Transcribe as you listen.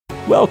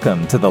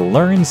Welcome to the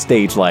Learn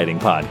Stage Lighting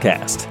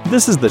Podcast.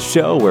 This is the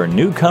show where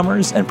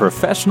newcomers and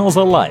professionals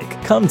alike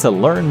come to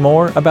learn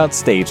more about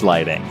stage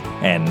lighting.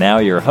 And now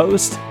your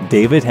host,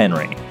 David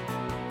Henry.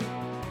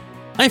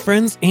 Hi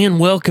friends, and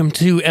welcome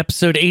to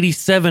episode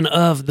 87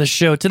 of the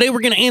show. Today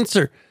we're going to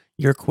answer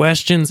your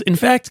questions. In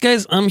fact,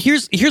 guys,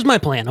 here's my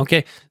plan,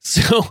 okay?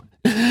 So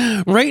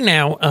right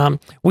now,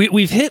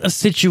 we've hit a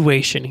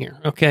situation here,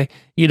 okay?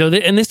 You know,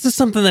 and this is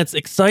something that's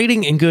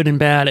exciting and good and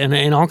bad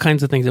and all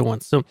kinds of things at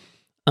once. So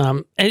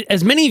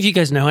as many of you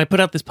guys know, I put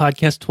out this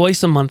podcast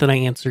twice a month and I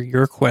answer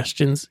your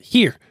questions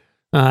here.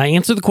 I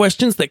answer the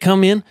questions that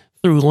come in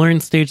through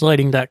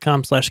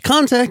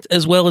learnstagelighting.com/contact,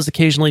 as well as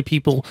occasionally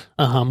people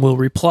will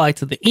reply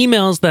to the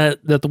emails that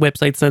the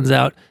website sends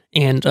out,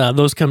 and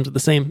those come to the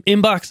same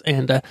inbox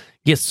and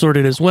get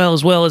sorted as well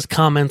as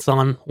comments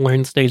on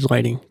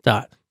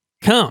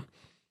learnstagelighting.com.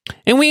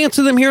 And we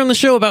answer them here on the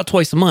show about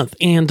twice a month,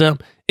 and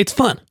it's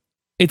fun.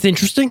 It's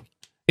interesting.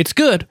 It's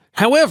good.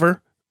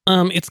 However,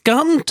 it's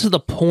gotten to the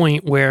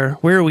point where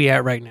are we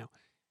at right now?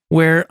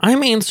 Where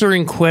I'm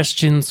answering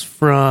questions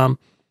from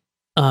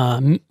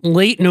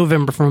late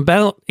November, from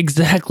about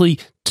exactly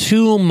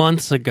 2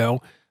 months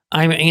ago.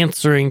 I'm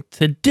answering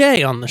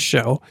today on the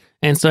show.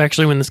 And so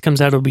actually when this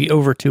comes out, it'll be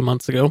over 2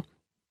 months ago.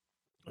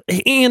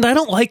 And I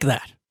don't like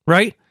that,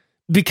 right?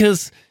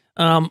 Because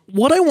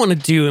what I want to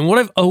do and what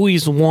I've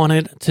always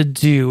wanted to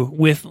do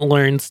with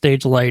Learn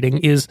Stage Lighting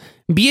is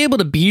be able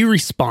to be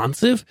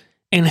responsive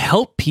and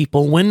help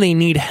people when they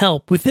need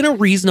help within a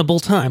reasonable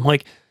time.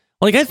 Like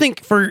I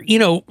think for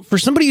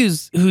somebody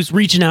who's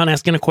reaching out and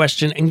asking a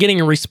question and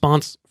getting a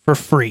response for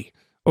free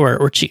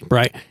or cheap,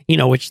 right?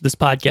 Which this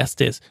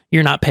podcast is.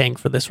 You're not paying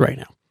for this right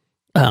now.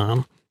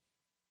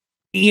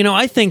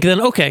 I think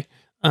then, okay,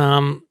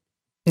 a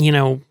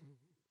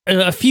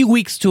few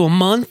weeks to a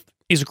month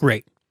is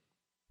great.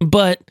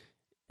 But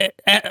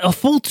a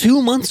full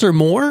 2 months or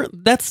more,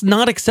 that's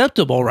not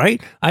acceptable,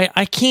 right?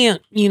 I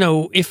can't,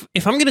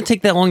 if I'm going to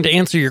take that long to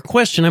answer your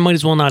question, I might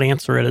as well not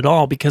answer it at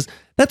all, because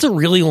that's a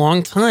really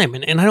long time,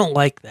 and I don't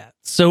like that.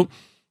 So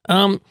what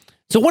I'm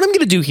going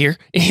to do here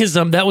is,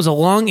 that was a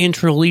long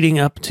intro leading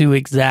up to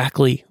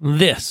exactly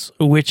this,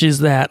 which is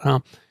that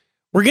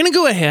we're going to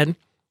go ahead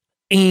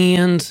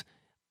and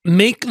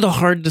make the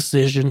hard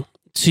decision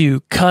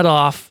to cut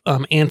off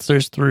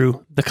answers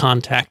through the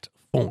contact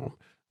form.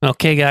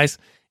 Okay, guys?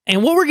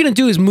 And what we're going to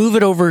do is move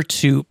it over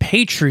to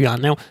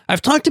Patreon. Now,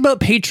 I've talked about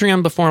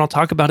Patreon before, and I'll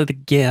talk about it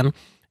again.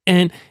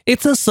 And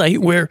it's a site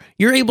where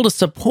you're able to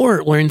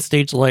support Learn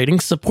Stage Lighting,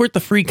 support the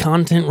free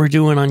content we're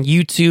doing on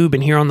YouTube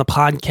and here on the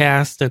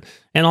podcast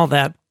and all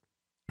that,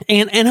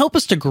 and help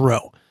us to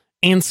grow.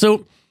 And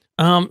so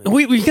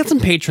we've got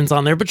some patrons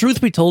on there, but truth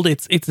be told,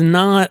 it's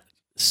not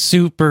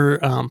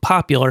super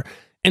popular.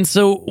 And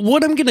so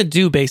what I'm going to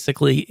do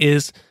basically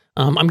is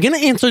I'm going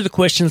to answer the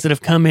questions that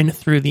have come in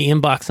through the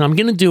inbox, and I'm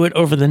going to do it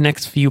over the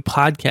next few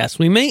podcasts.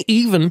 We may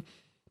even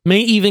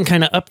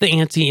kind of up the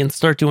ante and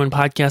start doing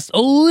podcasts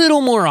a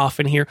little more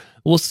often here.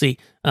 We'll see.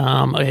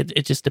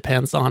 It just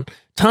depends on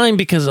time,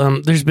 because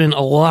there's been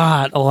a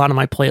lot on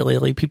my plate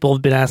lately. People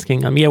have been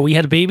asking. We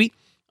had a baby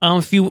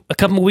a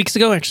couple of weeks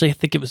ago. Actually, I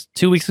think it was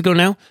 2 weeks ago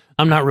now.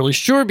 I'm not really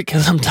sure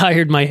because I'm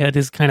tired. My head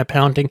is kind of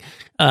pounding,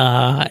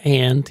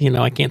 and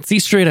I can't see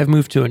straight. I've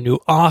moved to a new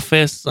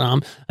office.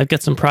 I've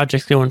got some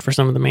projects going for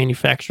some of the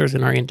manufacturers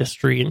in our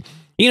industry, and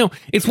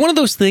it's one of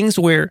those things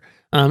where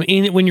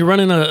when you're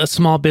running a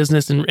small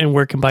business and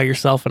working by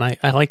yourself, and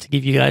I like to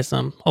give you guys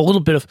a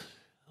little bit of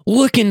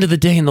look into the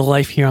day in the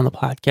life here on the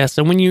podcast.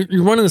 And when you're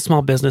running a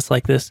small business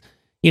like this,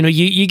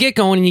 you get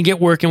going and you get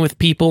working with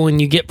people and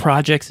you get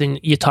projects and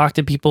you talk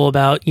to people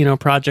about,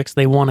 projects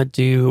they want to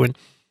do, and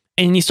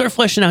you start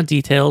fleshing out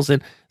details.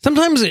 And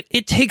sometimes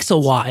it takes a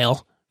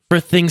while for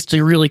things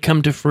to really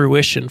come to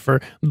fruition,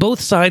 for both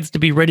sides to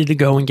be ready to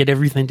go and get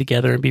everything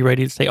together and be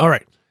ready to say, all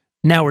right,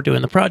 now we're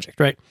doing the project,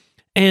 right?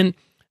 And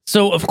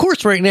so, of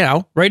course, right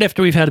now, right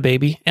after we've had a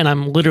baby, and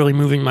I'm literally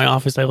moving my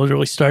office, I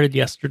literally started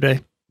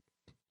yesterday.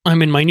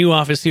 I'm in my new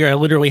office here. I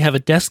literally have a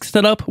desk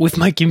set up with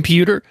my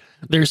computer.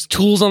 There's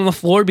tools on the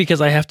floor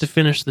because I have to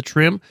finish the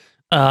trim,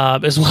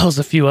 as well as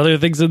a few other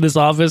things in this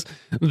office.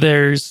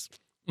 There's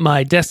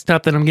my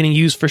desktop that I'm going to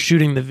use for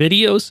shooting the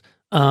videos,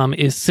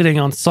 is sitting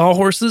on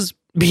sawhorses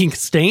being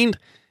stained.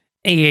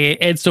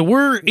 And so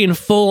we're in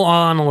full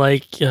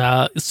on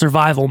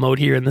survival mode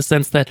here, in the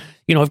sense that,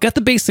 I've got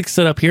the basics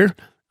set up here.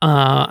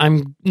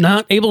 I'm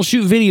not able to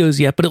shoot videos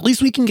yet, but at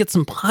least we can get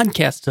some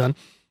podcasts done,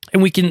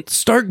 and we can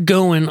start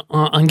going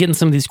on getting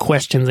some of these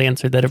questions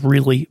answered that have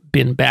really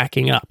been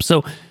backing up.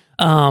 So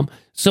I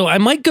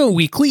might go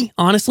weekly,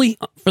 honestly,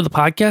 for the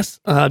podcast,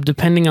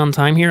 depending on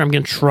time here. I'm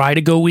going to try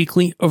to go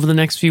weekly over the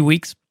next few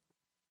weeks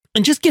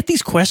and just get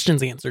these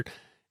questions answered.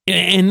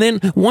 And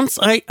then once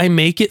I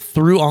make it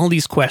through all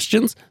these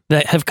questions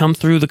that have come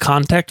through the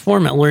contact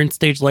form at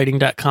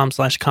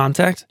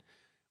learnstagelighting.com/contact,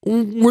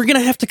 we're going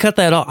to have to cut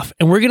that off,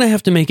 and we're going to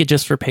have to make it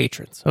just for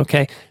patrons.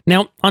 Okay.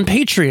 Now on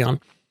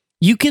Patreon,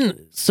 you can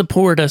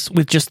support us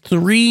with just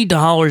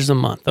 $3 a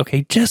month.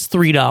 Okay. Just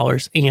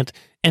 $3.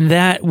 And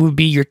that would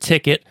be your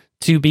ticket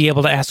to be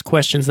able to ask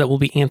questions that will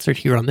be answered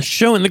here on the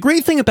show. And the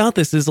great thing about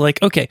this is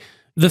like, okay,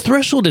 the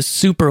threshold is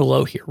super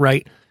low here,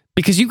 right?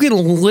 Because you can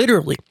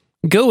literally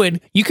go in,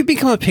 you could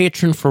become a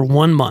patron for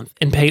 1 month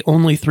and pay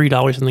only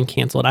 $3 and then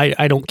cancel it.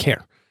 I don't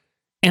care.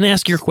 And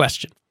ask your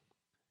question.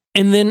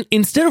 And then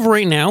instead of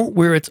right now,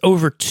 where it's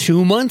over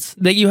 2 months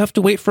that you have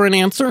to wait for an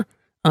answer,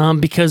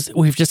 because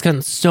we've just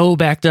gotten so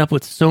backed up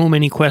with so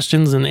many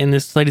questions and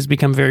this site has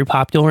become very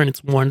popular and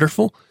it's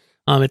wonderful.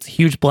 It's a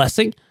huge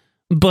blessing.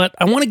 But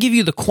I want to give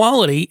you the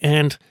quality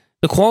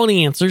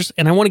answers,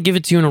 and I want to give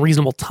it to you in a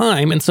reasonable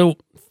time. And so,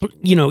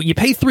 you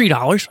pay $3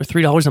 or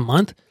 $3 a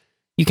month.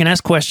 You can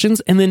ask questions,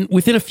 and then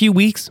within a few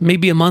weeks,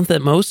 maybe a month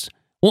at most,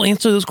 we'll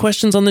answer those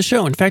questions on the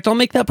show. In fact, I'll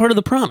make that part of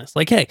the promise.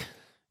 Like, hey,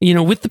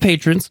 with the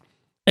patrons,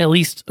 at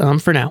least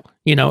for now,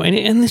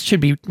 and this should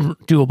be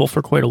doable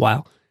for quite a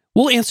while,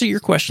 we'll answer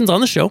your questions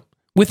on the show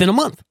within a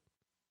month.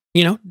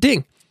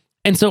 Ding.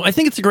 And so I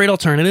think it's a great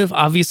alternative.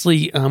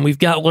 Obviously, we've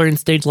got Learn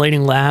Stage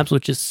Lighting Labs,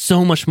 which is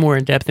so much more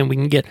in depth and we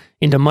can get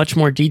into much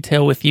more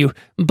detail with you.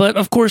 But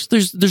of course,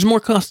 there's more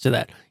cost to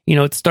that.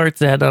 It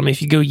starts at,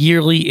 if you go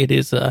yearly, it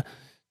is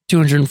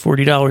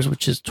 $240,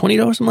 which is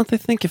 $20 a month, I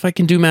think, if I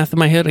can do math in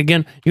my head.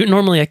 Again,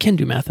 normally I can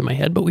do math in my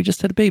head, but we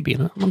just had a baby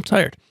and I'm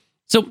tired.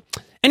 So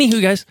anywho,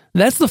 guys,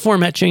 that's the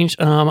format change.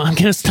 I'm going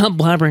to stop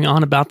blabbering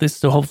on about this,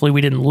 so hopefully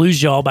we didn't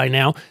lose y'all by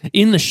now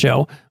in the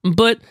show.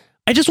 But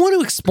I just want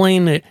to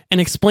explain it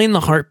and explain the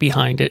heart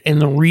behind it and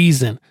the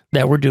reason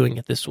that we're doing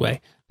it this way,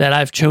 that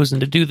I've chosen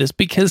to do this,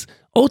 because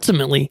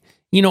ultimately,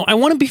 I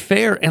want to be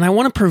fair and I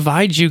want to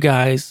provide you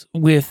guys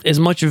with as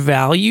much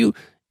value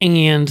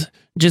and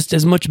just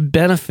as much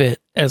benefit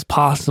as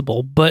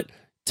possible. But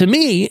to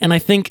me, and I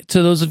think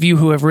to those of you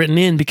who have written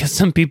in, because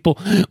some people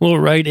will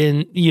write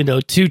in,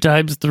 2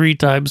 times, 3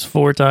 times,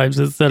 4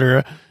 times,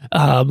 etc.,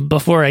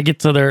 before I get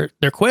to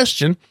their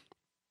question.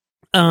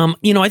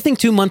 I think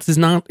 2 months is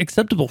not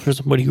acceptable for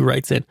somebody who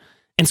writes in.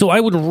 And so I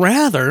would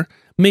rather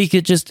make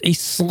it just a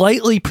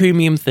slightly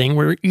premium thing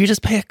where you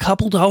just pay a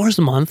couple dollars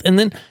a month. And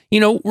then,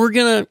 we're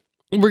going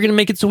to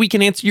make it so we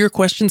can answer your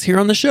questions here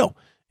on the show.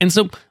 And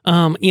so,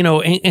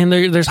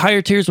 there's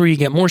higher tiers where you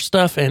get more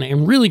stuff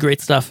and really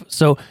great stuff.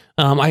 So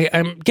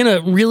I'm going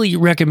to really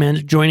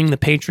recommend joining the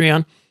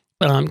Patreon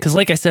because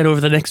like I said, over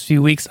the next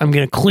few weeks, I'm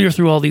going to clear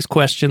through all these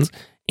questions.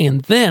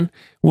 And then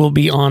we'll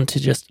be on to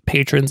just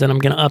patrons, and I'm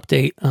going to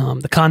update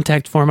the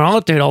contact form.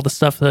 I'll update all the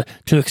stuff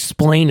to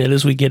explain it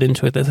as we get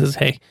into it. This is,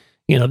 hey,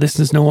 this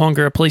is no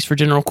longer a place for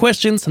general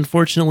questions.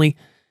 Unfortunately,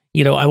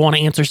 I want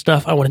to answer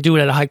stuff. I want to do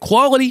it at a high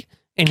quality,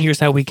 and here's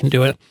how we can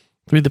do it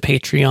through the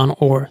Patreon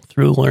or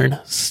through Learn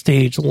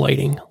Stage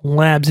Lighting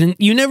Labs. And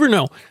you never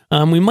know.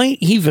 We might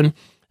even,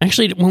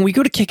 actually, when we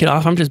go to kick it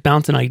off, I'm just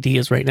bouncing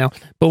ideas right now.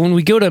 But when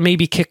we go to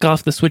maybe kick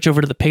off the switch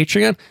over to the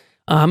Patreon,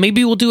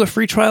 maybe we'll do a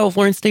free trial of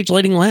Learn Stage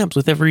Lighting Labs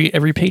with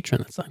every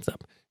patron that signs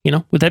up.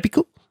 Would that be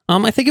cool?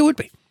 I think it would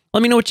be.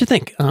 Let me know what you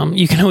think.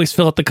 You can always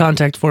fill out the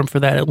contact form for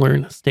that at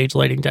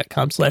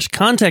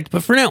learnstagelighting.com/contact.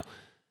 But for now,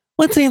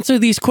 let's answer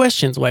these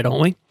questions, why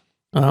don't we?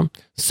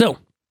 So,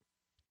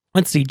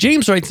 let's see.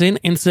 James writes in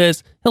and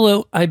says,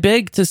 hello, I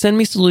beg to send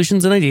me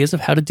solutions and ideas of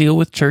how to deal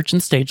with church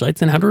and stage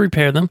lights and how to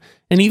repair them,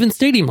 and even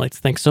stadium lights.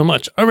 Thanks so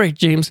much. All right,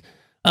 James.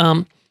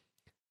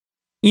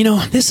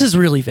 This is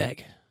really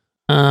vague.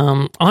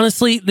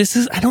 Honestly,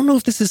 I don't know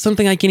if this is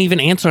something I can even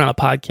answer on a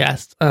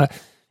podcast.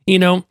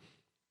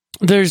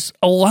 There's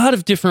a lot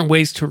of different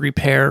ways to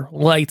repair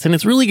lights, and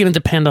it's really going to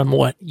depend on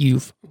what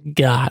you've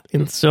got.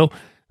 And so,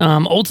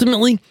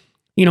 ultimately,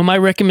 my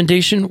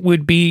recommendation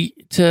would be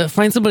to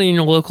find somebody in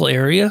your local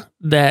area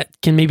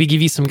that can maybe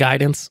give you some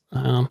guidance.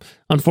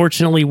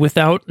 Unfortunately,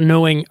 without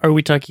knowing, are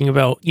we talking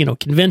about,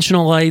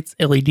 conventional lights,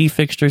 LED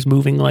fixtures,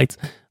 moving lights?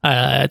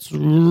 It's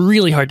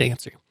really hard to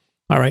answer.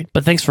 All right.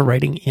 But thanks for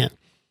writing in.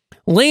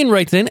 Lane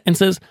writes in and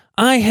says,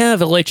 I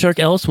have a LightShark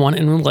LS1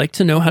 and would like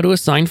to know how to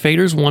assign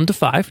faders 1 to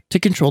 5 to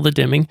control the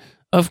dimming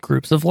of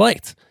groups of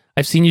lights.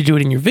 I've seen you do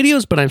it in your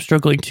videos, but I'm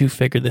struggling to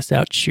figure this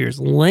out. Cheers,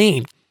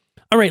 Lane.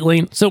 All right,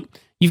 Lane. So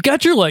you've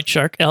got your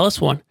LightShark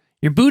LS1,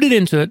 you're booted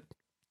into it,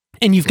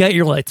 and you've got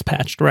your lights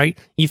patched, right?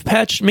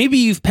 Maybe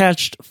you've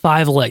patched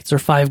 5 lights or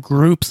 5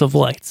 groups of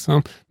lights.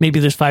 Maybe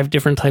there's 5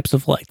 different types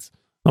of lights.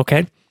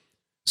 Okay.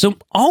 So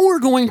all we're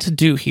going to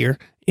do here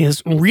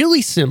is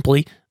really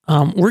simply,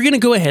 we're going to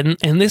go ahead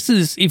and this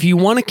is, if you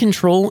want to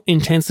control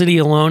intensity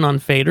alone on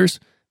faders,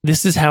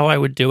 this is how I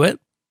would do it,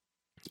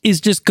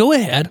 is just go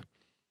ahead,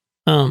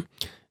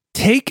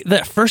 take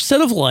that first set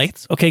of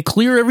lights, okay,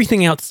 clear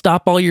everything out,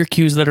 stop all your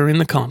cues that are in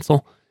the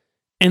console,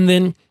 and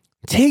then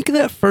take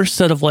that first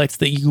set of lights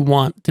that you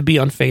want to be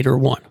on fader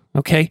 1,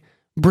 okay?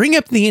 Bring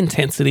up the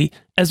intensity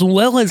as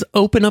well as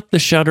open up the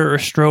shutter or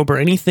strobe or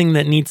anything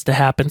that needs to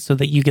happen so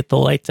that you get the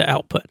light to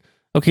output.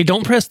 Okay,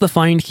 don't press the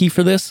find key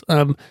for this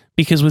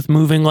because with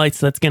moving lights,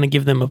 that's going to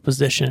give them a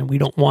position, and we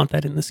don't want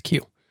that in this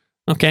queue.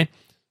 Okay,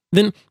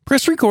 then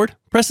press record,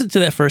 press it to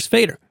that first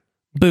fader.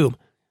 Boom.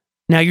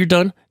 Now you're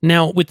done.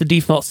 Now with the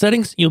default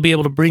settings, you'll be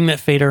able to bring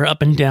that fader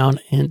up and down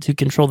and to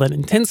control that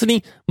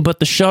intensity, but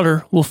the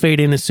shutter will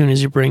fade in as soon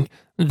as you bring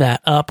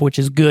that up, which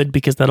is good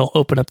because that'll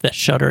open up that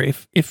shutter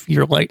if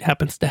your light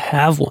happens to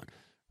have one.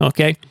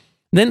 Okay.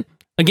 Then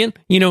again,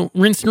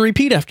 rinse and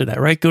repeat after that,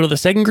 right? Go to the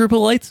second group of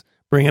lights,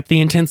 bring up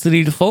the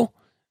intensity to full,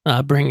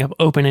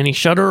 open any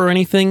shutter or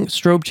anything,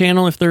 strobe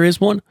channel if there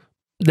is one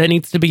that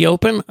needs to be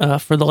open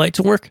for the light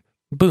to work.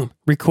 Boom,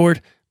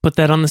 record, put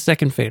that on the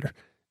second fader,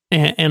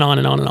 and on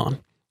and on and on.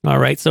 All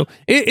right, so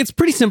it's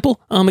pretty simple.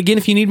 Again,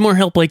 if you need more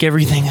help like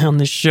everything on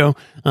this show,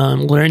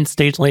 Learn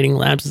Stage Lighting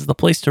Labs is the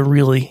place to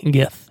really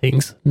get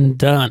things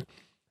done.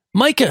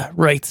 Micah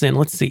writes in,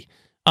 let's see.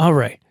 All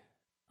right.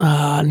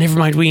 Never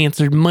mind, we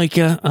answered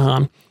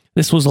Micah.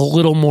 This was a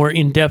little more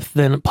in-depth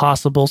than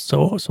possible,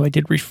 so I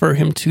did refer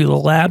him to the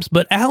labs.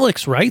 But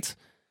Alex writes,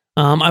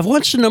 I've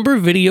watched a number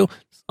of videos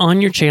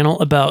on your channel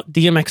about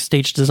DMX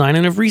stage design,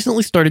 and have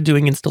recently started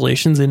doing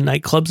installations in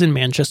nightclubs in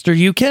Manchester,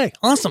 UK.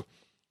 Awesome.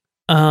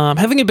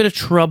 Having a bit of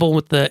trouble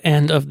with the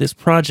end of this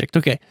project.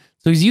 Okay,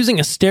 so he's using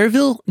a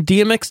Stairville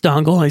DMX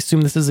dongle. I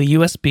assume this is a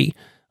USB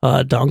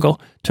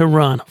dongle to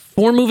run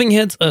 4 moving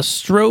heads, a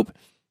strobe,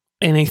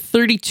 and a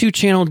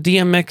 32-channel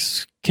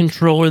DMX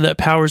controller that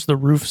powers the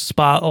roof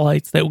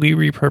spotlights that we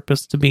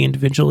repurposed to be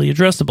individually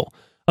addressable.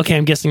 Okay,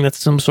 I'm guessing that's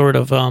some sort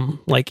of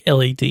like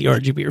LED,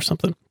 RGB or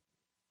something.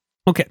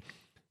 Okay,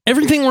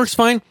 everything works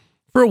fine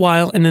for a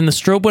while, and then the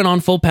strobe went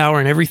on full power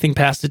and everything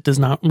past it does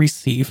not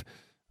receive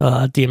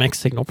DMX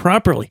signal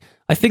properly.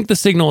 I think the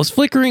signal is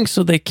flickering,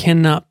 so they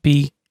cannot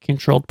be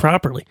controlled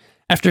properly.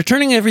 After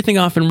turning everything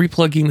off and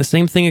replugging, the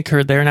same thing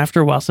occurred there, and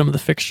after a while, some of the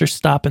fixtures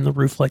stop and the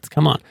roof lights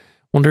come on.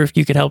 Wonder if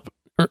you could help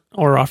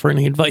or offer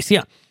any advice.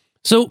 Yeah.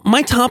 So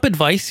my top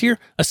advice here,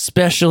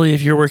 especially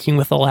if you're working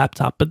with a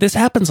laptop, but this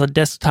happens on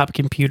desktop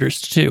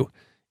computers too,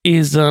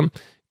 is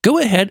go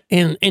ahead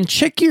and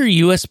check your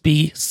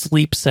USB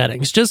sleep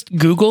settings. Just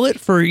Google it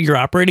for your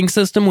operating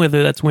system,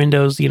 whether that's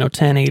Windows,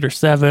 10, 8, or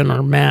 7,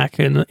 or Mac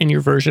in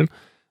your version.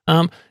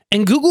 And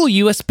Google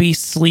USB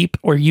sleep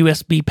or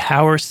USB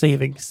power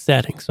saving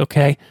settings,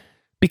 okay?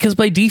 Because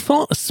by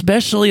default,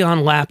 especially on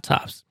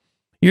laptops,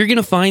 you're going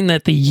to find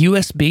that the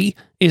USB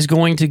is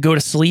going to go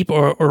to sleep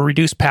or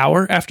reduce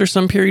power after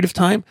some period of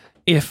time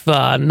if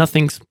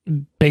nothing's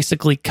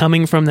basically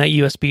coming from that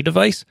USB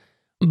device.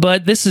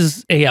 But this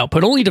is a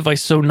output-only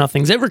device, so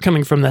nothing's ever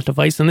coming from that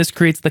device, and this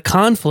creates the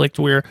conflict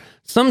where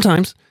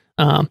sometimes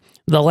the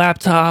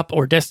laptop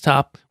or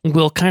desktop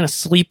will kind of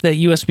sleep that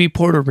USB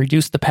port or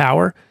reduce the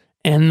power,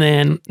 and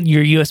then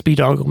your USB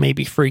dongle may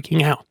be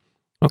freaking out.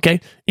 Okay?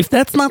 If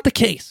that's not the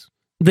case,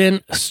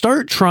 then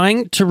start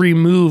trying to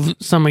remove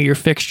some of your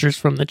fixtures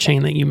from the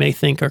chain that you may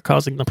think are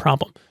causing the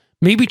problem.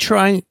 Maybe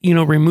try,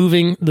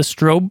 removing the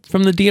strobe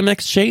from the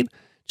DMX chain,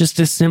 just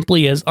as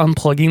simply as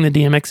unplugging the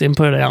DMX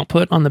input and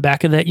output on the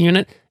back of that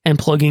unit and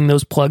plugging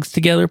those plugs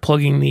together,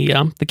 plugging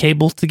the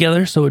cables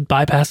together so it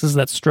bypasses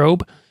that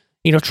strobe.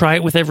 Try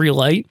it with every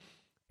light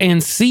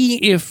and see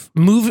if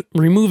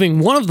removing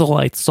one of the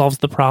lights solves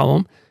the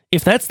problem.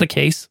 If that's the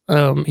case,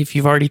 if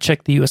you've already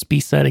checked the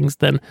USB settings,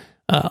 then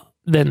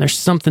there's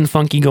something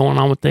funky going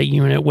on with that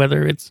unit,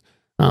 whether it's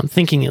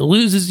thinking it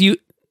loses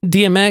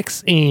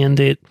DMX and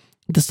it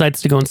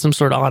decides to go in some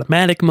sort of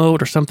automatic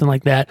mode or something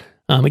like that.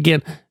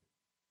 Again,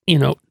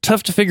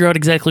 tough to figure out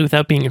exactly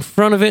without being in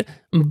front of it,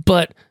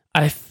 but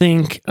I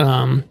think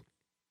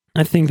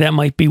that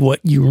might be what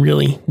you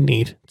really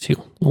need to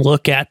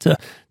look at to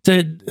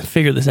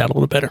figure this out a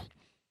little better.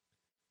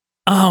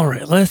 All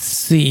right, let's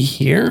see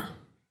here.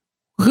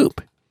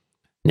 Whoop.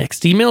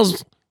 Next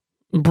email's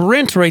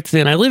Brent writes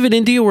in, I live in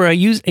India where I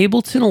use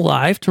Ableton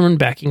Live to run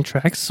backing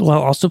tracks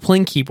while also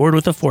playing keyboard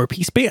with a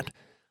 4-piece band.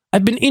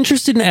 I've been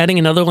interested in adding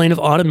another lane of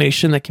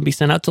automation that can be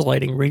sent out to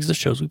lighting rigs of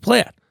shows we play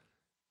at.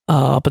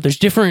 But there's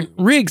different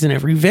rigs in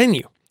every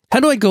venue. How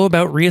do I go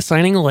about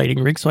reassigning a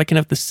lighting rig so I can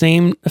have the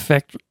same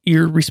effect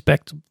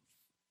irrespective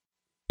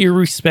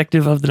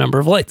of the number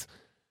of lights?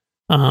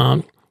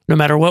 No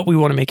matter what, we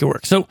want to make it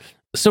work.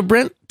 So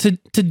Brent, to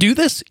do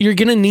this, you're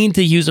going to need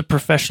to use a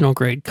professional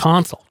grade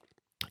console.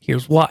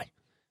 Here's why.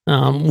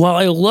 While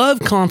I love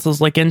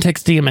consoles like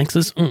NTEX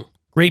DMX's,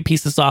 great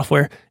piece of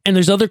software, and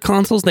there's other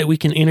consoles that we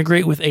can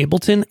integrate with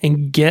Ableton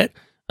and get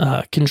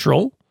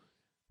control,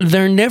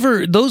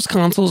 those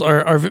consoles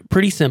are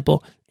pretty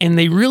simple, and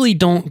they really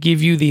don't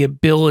give you the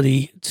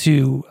ability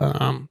to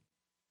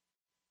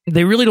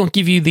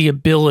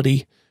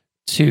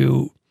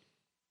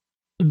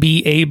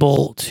be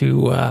able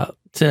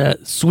to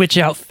switch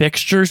out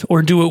fixtures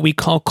or do what we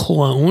call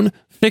clone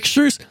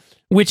fixtures,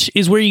 which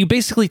is where you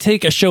basically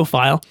take a show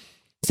file.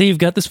 Say you've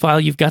got this file,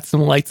 you've got some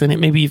lights in it,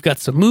 maybe you've got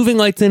some moving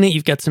lights in it,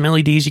 you've got some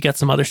LEDs, you got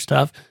some other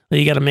stuff,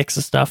 you got a mix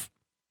of stuff,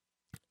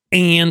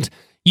 and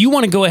you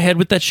want to go ahead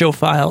with that show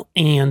file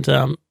and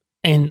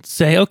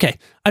say, okay,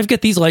 I've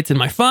got these lights in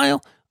my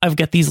file, I've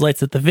got these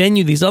lights at the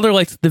venue, these other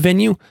lights at the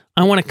venue,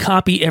 I want to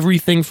copy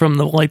everything from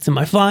the lights in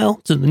my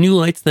file to the new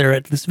lights that are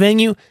at this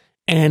venue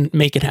and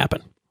make it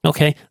happen.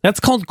 Okay, that's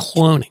called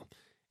cloning,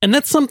 and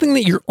that's something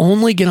that you're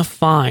only going to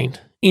find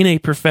in a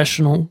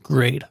professional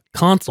grade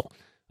console.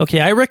 Okay,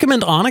 I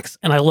recommend Onyx,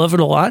 and I love it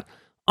a lot.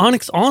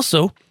 Onyx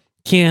also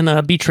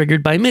can be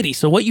triggered by MIDI.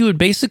 So what you would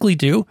basically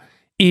do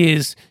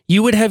is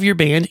you would have your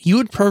band, you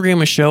would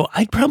program a show.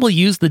 I'd probably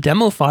use the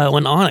demo file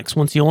in Onyx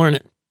once you learn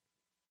it.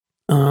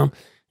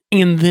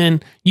 And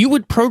then you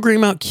would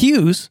program out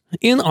cues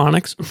in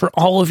Onyx for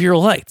all of your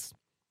lights.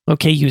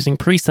 Okay, using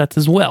presets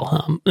as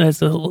well.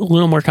 That's a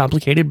little more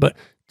complicated, but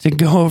to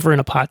go over in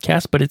a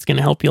podcast, but it's going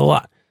to help you a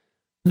lot.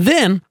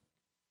 Then,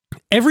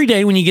 every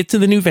day when you get to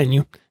the new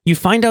venue, you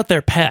find out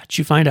their patch.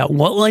 You find out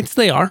what lights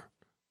they are,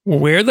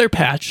 where they're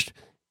patched,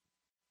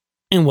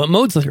 and what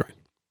modes they're in.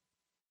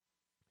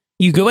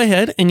 You go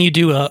ahead and you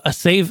do a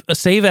save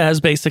as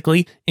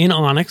basically in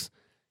Onyx,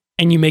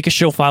 and you make a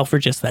show file for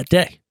just that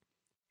day.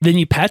 Then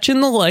you patch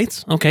in the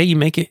lights. Okay, you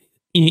make it.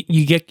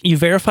 You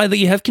verify that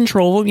you have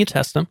control of them. You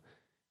test them,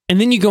 and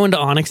then you go into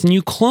Onyx and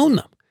you clone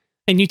them.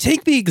 And you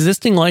take the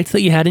existing lights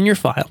that you had in your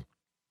file,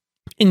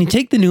 and you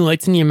take the new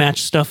lights and you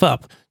match stuff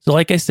up. So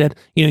like I said,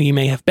 you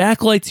may have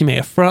backlights, you may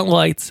have front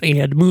lights,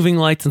 and moving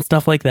lights and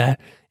stuff like that.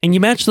 And you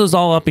match those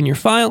all up in your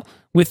file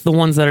with the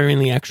ones that are in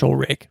the actual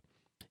rig.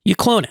 You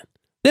clone it.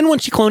 Then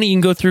once you clone it, you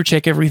can go through,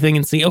 check everything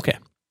and see, okay,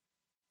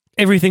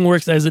 everything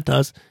works as it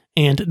does.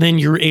 And then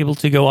you're able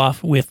to go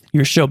off with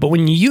your show. But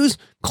when you use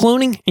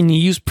cloning and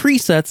you use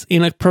presets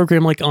in a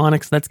program like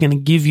Onyx, that's going to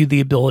give you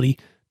the ability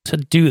to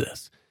do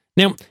this.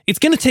 Now, it's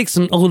going to take a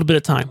little bit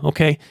of time,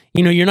 okay?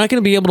 You're not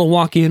going to be able to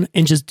walk in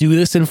and just do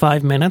this in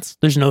 5 minutes.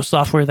 There's no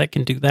software that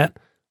can do that.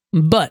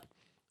 But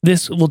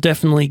this will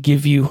definitely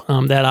give you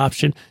that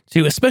option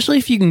to, especially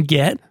if you can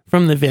get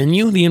from the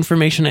venue the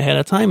information ahead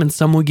of time, and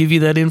some will give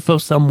you that info,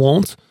 some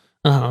won't.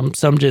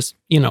 Some just,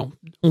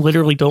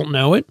 literally don't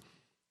know it.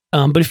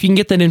 But if you can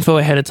get that info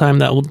ahead of time,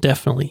 that will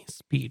definitely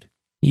speed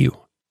you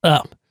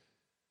up.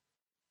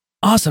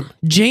 Awesome.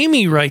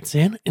 Jamie writes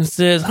in and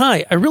says,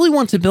 "Hi, I really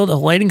want to build a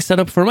lighting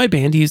setup for my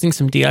band using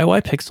some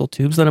DIY pixel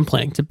tubes that I'm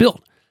planning to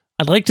build.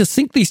 I'd like to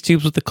sync these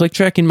tubes with the click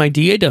track in my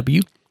DAW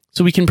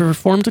so we can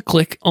perform to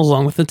click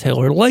along with the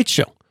tailored light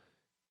show.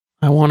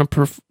 I want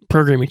to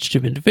program each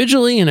tube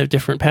individually and have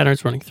different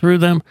patterns running through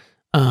them.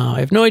 I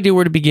have no idea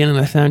where to begin, and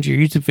I found your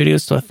YouTube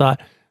videos, so I thought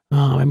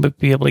I might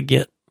be able to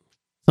get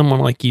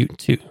someone like you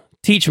to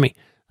teach me."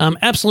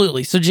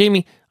 Absolutely. So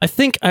Jamie, I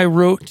think I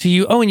wrote to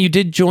you. Oh, and you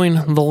did join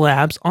the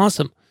labs.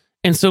 Awesome.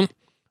 And so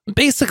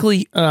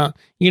basically, the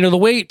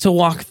way to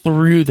walk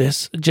through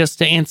this, just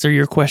to answer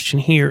your question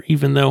here,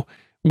 even though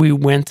we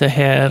went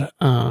ahead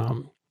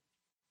and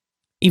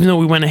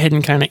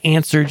kind of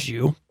answered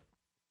you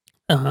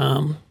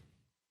in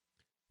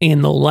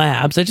the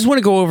labs, I just want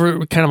to go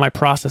over kind of my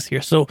process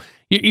here. So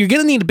you're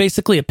going to need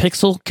basically a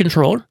pixel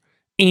controller,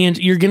 and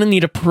you're going to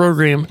need a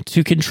program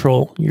to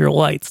control your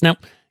lights. Now,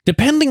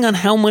 depending on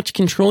how much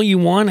control you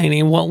want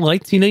and what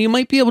lights, you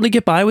might be able to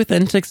get by with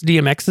NTEX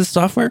DMX's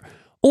software,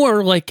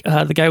 or like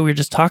the guy we were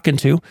just talking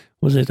to,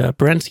 was it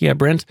Brent? Yeah,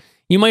 Brent.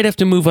 You might have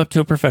to move up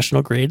to a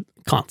professional grade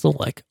console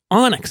like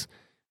Onyx.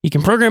 You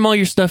can program all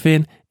your stuff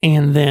in,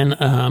 and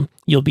then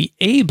you'll be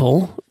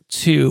able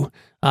to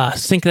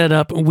sync that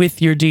up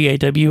with your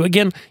DAW.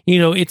 Again,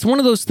 it's one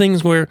of those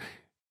things where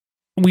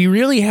we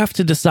really have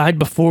to decide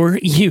before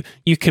you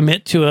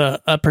commit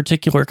to a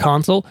particular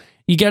console.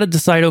 You got to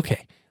decide,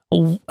 okay,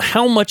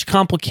 how much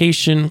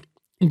complication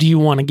do you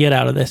want to get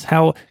out of this?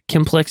 How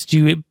complex do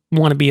you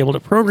want to be able to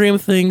program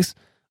things?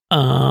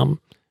 How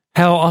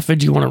often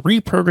do you want to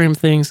reprogram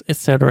things, et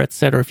cetera, et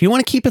cetera? If you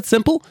want to keep it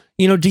simple,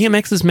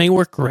 DMXs may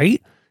work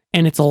great,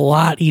 and it's a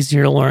lot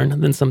easier to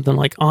learn than something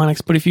like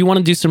Onyx. But if you want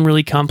to do some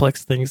really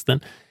complex things, then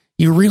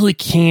you really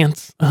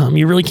can't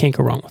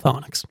go wrong with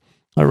Onyx.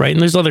 All right,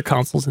 and there's other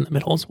consoles in the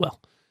middle as well.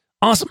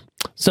 Awesome.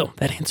 So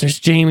that answers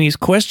Jamie's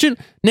question.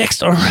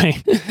 Next, all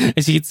right.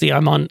 As you can see,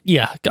 I'm on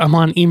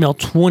email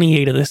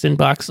 28 of this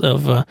inbox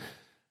of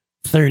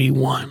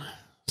 31.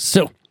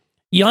 So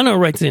Yana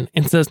writes in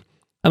and says,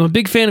 "I'm a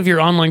big fan of your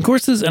online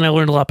courses, and I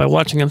learned a lot by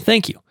watching them.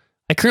 Thank you.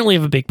 I currently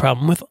have a big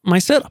problem with my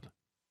setup.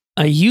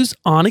 I use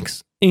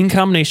Onyx in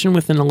combination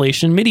with an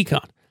Elation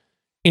MIDI-Con.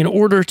 In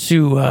order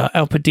to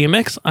output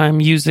DMX,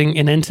 I'm using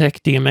an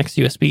NTEC DMX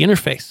USB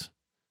interface.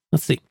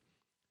 Let's see.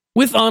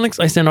 With Onyx,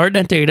 I send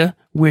ArtNet data,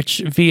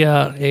 which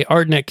via a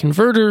ArtNet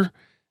converter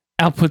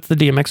outputs the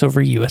DMX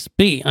over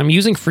USB. I'm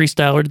using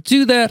Freestyler to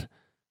do that.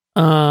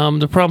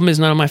 The problem is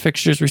none of my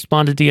fixtures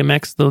respond to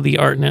DMX, though the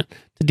ArtNet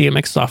to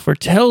DMX software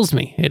tells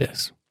me it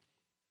is.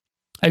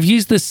 I've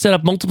used this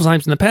setup multiple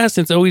times in the past.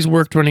 It's always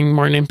worked running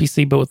Martin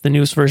MPC, but with the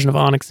newest version of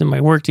Onyx in my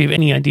work, do you have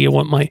any idea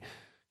what might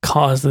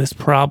cause this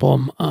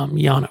problem,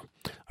 Yano?"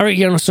 All right,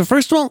 Yano. So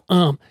first of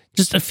all,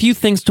 just a few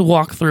things to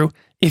walk through.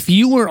 If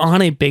you were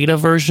on a beta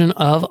version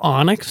of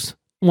Onyx,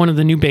 one of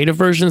the new beta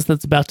versions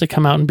that's about to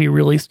come out and be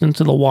released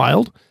into the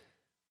wild,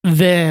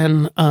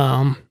 then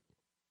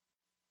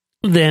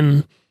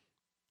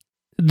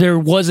there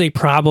was a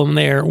problem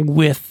there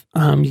with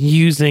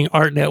using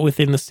ArtNet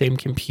within the same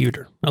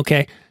computer.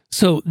 Okay,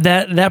 so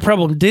that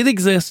problem did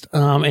exist,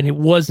 and it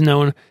was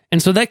known,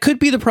 and so that could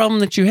be the problem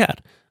that you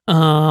had.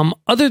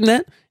 Other than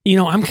that,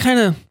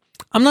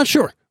 I'm not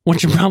sure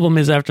what your problem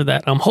is after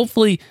that.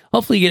 Hopefully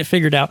you get it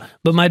figured out.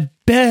 But my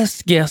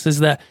best guess is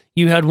that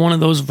you had one of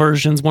those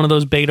versions, one of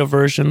those beta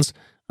versions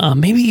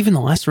maybe even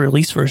the last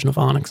release version of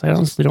Onyx. I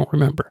honestly don't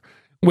remember,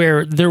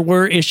 where there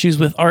were issues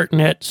with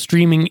ArtNet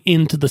streaming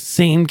into the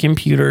same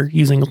computer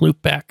using a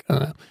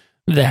loopback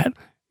that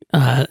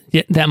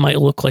might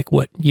look like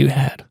what you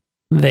had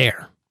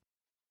there.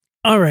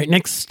 All right,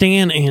 next,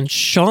 Stan and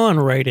Sean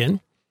write in.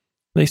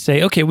 They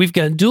say, okay, we've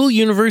got dual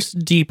universe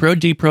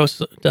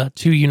DPro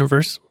 2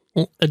 universe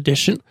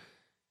edition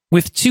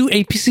with 2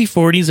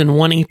 APC40s and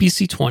 1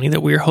 APC20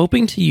 that we are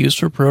hoping to use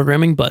for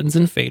programming buttons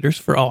and faders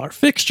for all our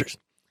fixtures.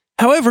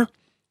 However,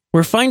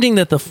 we're finding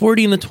that the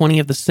 40 and the 20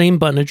 have the same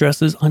button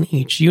addresses on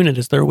each unit.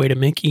 Is there a way to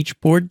make each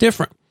board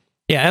different?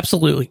 Yeah,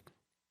 absolutely.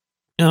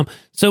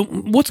 So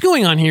what's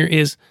going on here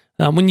is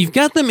when you've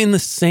got them in the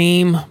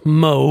same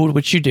mode,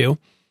 which you do,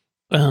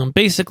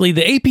 basically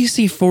the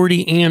APC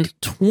 40 and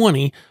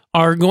 20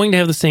 are going to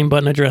have the same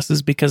button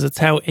addresses because it's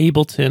how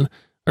Ableton,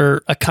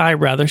 or Akai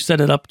rather, set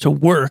it up to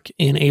work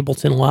in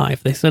Ableton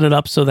Live. They set it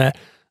up so that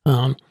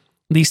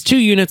these two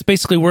units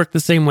basically work the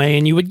same way,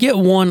 and you would get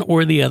one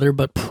or the other,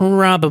 but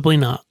probably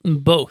not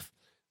both.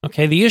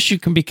 Okay, the issue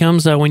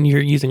becomes when you're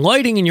using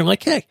lighting and you're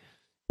like, hey,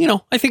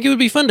 I think it would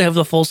be fun to have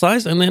the full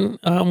size and then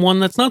one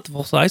that's not the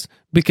full size,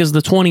 because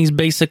the 20 is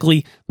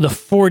basically the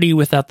 40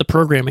 without the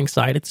programming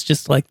side. It's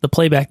just like the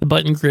playback, the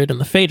button grid,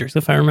 and the faders,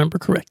 if I remember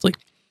correctly.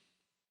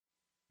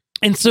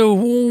 And so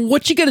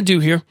what you got to do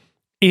here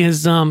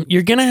is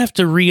you're going to have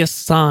to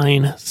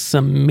reassign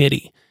some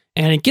MIDI.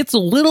 And it gets a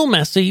little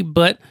messy,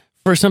 but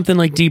for something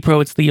like DPro,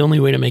 it's the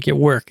only way to make it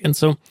work. And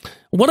so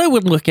what I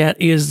would look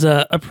at is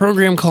a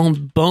program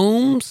called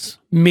Bohm's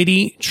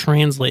MIDI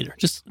Translator.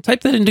 Just type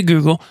that into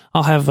Google.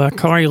 I'll have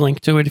Kari link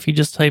to it if you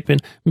just type in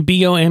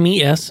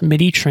BOMES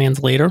MIDI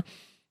Translator.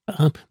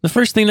 The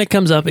first thing that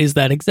comes up is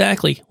that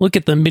exactly. Look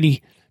at the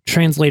MIDI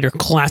Translator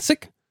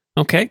Classic,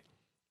 okay?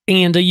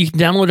 And you can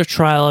download a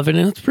trial of it,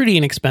 and it's pretty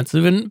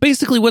inexpensive. And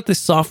basically what this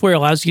software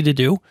allows you to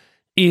do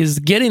is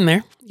get in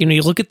there,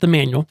 you look at the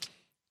manual,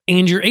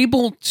 and you're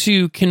able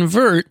to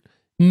convert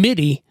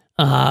MIDI.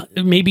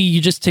 Maybe you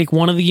just take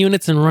one of the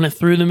units and run it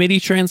through the MIDI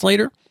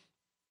translator,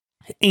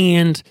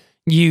 and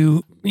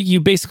you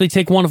basically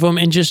take one of them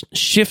and just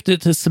shift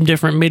it to some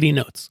different MIDI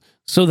notes,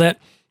 so that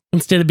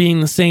instead of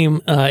being the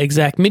same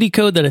exact MIDI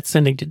code that it's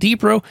sending to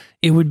DPro,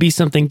 it would be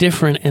something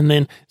different. And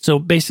then, so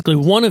basically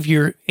one of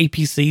your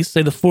APCs,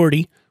 say the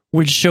 40,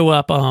 would show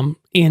up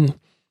in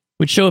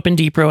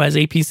DPro as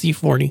APC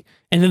 40.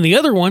 And then the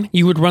other one,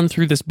 you would run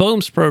through this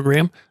Bohm's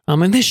program,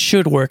 and this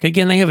should work.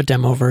 Again, they have a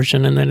demo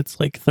version, and then it's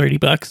like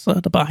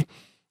 $30 to buy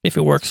if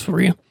it works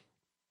for you.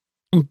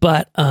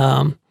 But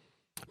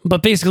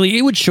basically,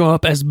 it would show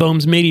up as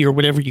Bohm's MIDI or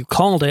whatever you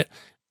called it,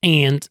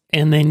 and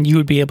then you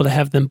would be able to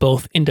have them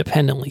both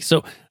independently.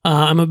 So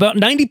I'm about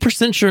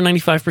 90% sure,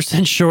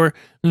 95% sure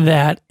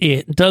that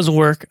it does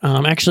work.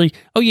 Actually,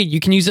 you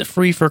can use it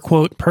free for,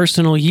 quote,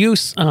 personal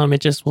use.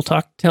 It just, we'll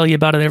tell you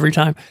about it every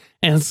time.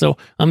 And so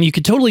you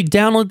could totally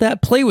download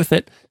that, play with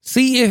it,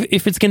 see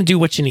if it's going to do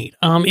what you need.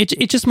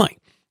 It just might.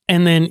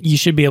 And then you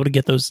should be able to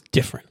get those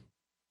different.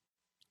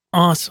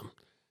 Awesome.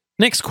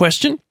 Next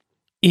question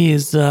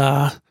is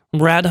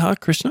Radha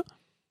Krishna.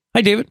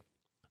 Hi, David.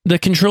 The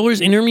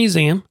controllers in our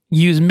museum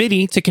use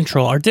MIDI to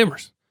control our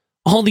dimmers.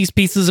 All these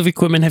pieces of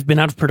equipment have been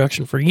out of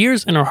production for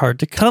years and are hard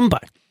to come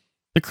by.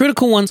 The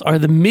critical ones are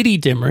the MIDI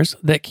dimmers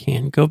that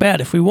can go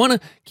bad. If we want to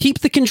keep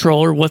the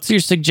controller, what's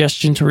your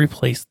suggestion to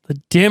replace the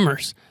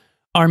dimmers?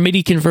 Are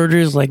MIDI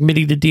converters like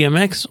MIDI to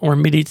DMX or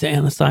MIDI to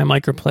NSI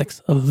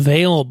Microplex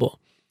available?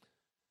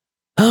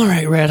 All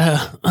right,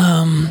 Radha.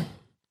 I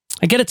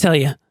got to tell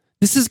you,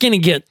 this is going to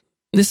get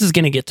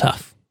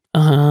tough.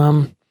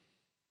 I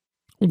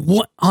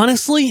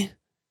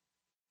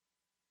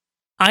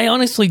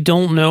honestly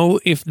don't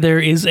know if there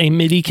is a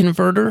MIDI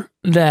converter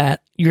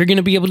that you're going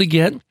to be able to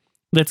get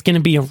that's going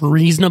to be a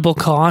reasonable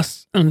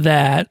cost and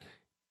that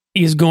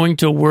is going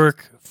to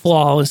work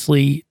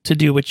flawlessly to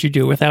do what you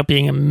do without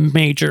being a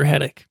major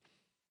headache.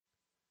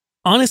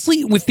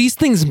 Honestly, with these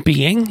things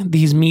being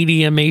these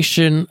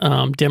Mediamation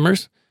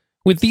dimmers,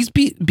 with these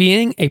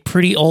being a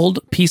pretty old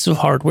piece of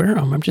hardware,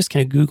 I'm just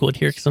going to Google it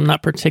here because I'm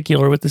not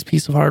particular with this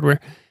piece of hardware.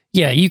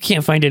 Yeah, you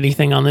can't find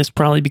anything on this,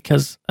 probably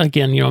because,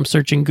 again, I'm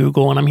searching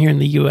Google and I'm here in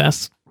the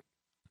US.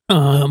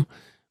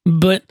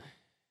 But,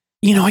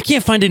 I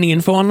can't find any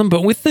info on them.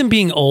 But with them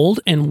being old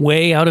and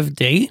way out of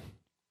date,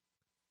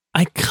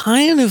 I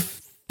kind of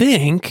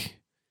think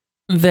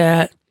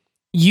that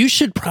you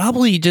should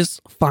probably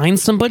just find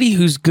somebody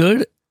who's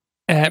good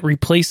at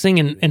replacing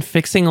and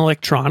fixing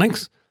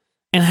electronics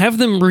and have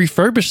them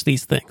refurbish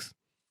these things.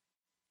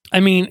 I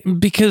mean,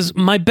 because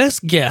my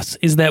best guess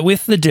is that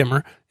with the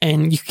dimmer,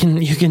 and you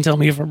can tell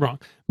me if I'm wrong,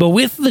 but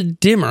with the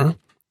dimmer,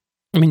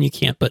 I mean, you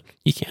can't, but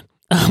you can.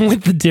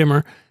 With the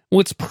dimmer,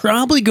 what's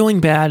probably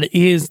going bad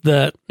is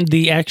the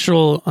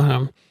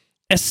actual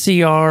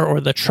SCR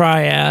or the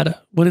triad.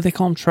 What do they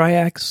call them?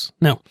 Triacs?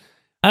 No,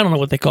 I don't know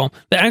what they call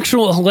them. The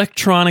actual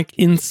electronic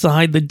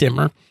inside the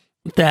dimmer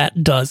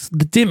that does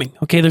the dimming.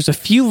 Okay, there's a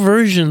few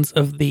versions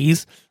of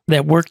these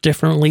that work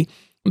differently,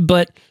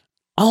 but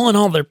all in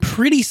all, they're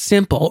pretty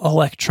simple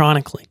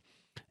electronically.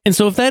 And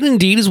so if that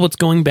indeed is what's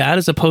going bad,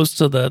 as opposed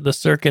to the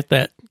circuit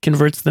that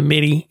converts the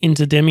MIDI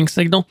into dimming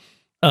signal,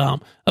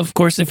 of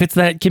course, if it's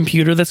that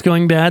computer that's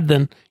going bad,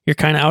 then you're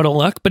kind of out of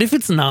luck. But if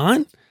it's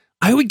not,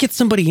 I would get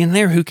somebody in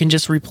there who can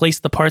just replace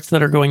the parts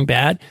that are going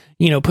bad,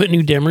 put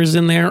new dimmers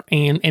in there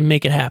and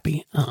make it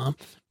happy.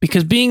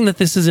 Because being that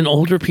this is an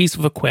older piece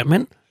of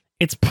equipment,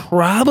 it's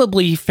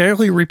probably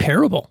fairly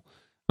repairable.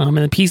 And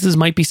the pieces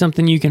might be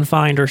something you can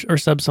find or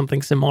sub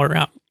something similar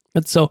out.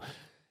 But so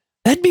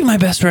that'd be my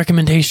best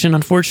recommendation.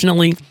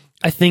 Unfortunately,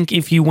 I think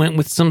if you went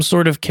with some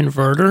sort of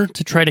converter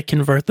to try to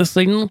convert the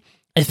signal,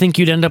 I think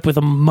you'd end up with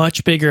a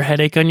much bigger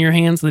headache on your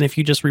hands than if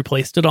you just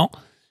replaced it all.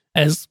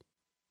 As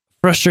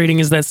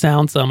frustrating as that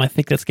sounds, I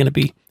think that's going to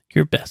be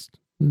your best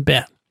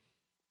bet.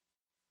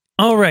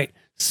 All right.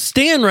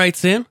 Stan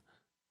writes in.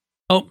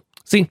 Oh,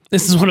 see,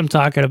 this is what I'm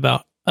talking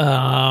about.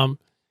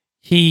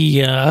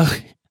 He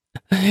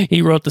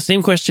wrote the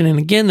same question in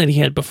again that he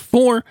had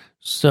before,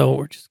 so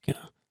we're just going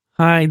to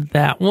hide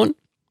that one.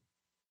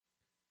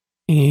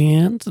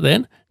 And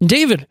then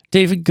David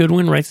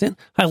Goodwin writes in.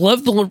 I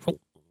love the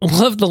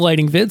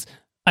lighting vids.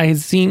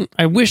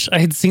 I wish I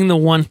had seen the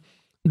one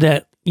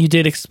that you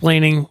did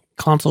explaining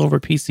console over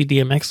PC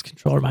DMX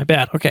controller. My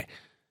bad. Okay.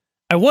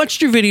 I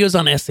watched your videos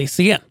on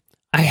SACN.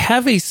 I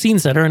have a scene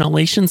setter, an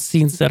Elation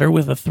scene setter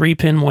with a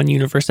 3-pin 1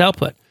 universe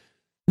output.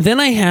 Then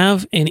I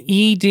have an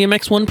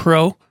eDMX1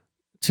 Pro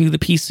to the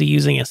PC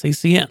using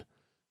SACN.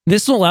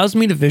 This allows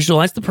me to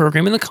visualize the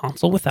program in the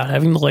console without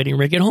having the lighting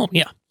rig at home.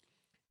 Yeah.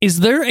 Is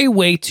there a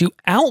way to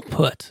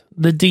output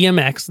the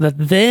DMX that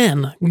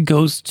then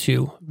goes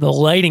to the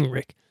lighting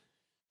rig?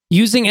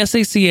 Using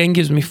SACN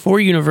gives me 4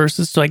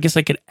 universes, so I guess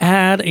I could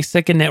add a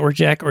second network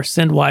jack or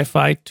send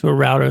Wi-Fi to a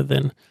router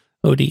than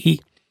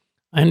ODE.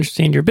 I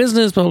understand your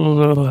business, blah, blah,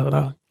 blah, blah,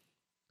 blah.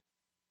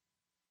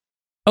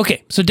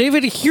 Okay, so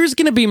David, here's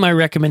going to be my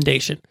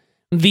recommendation.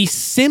 The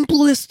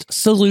simplest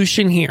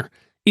solution here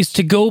is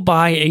to go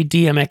buy a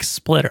DMX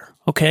splitter,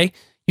 okay?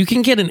 You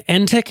can get an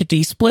NTEC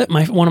D-Split,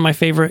 one of my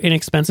favorite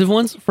inexpensive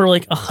ones, for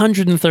like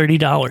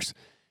 $130.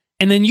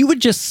 And then you would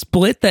just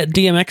split that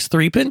DMX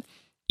 3-pin.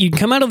 You'd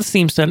come out of the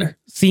scene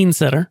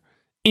setter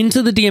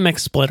into the DMX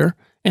splitter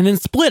and then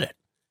split it.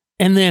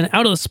 And then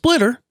out of the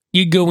splitter,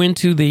 you'd go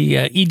into the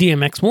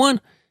eDMX1,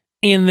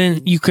 and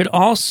then you could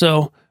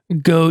also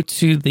go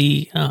to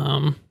the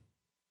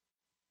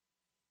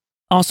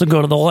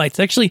lights.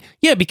 Actually,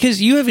 yeah,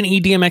 because you have an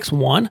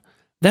eDMX1,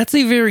 that's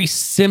a very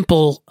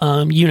simple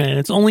unit, and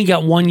it's only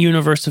got 1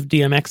 universe of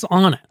DMX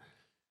on it.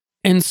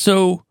 And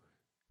so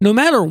no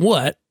matter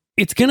what,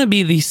 it's going to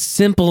be the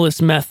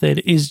simplest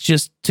method is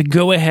just to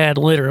go ahead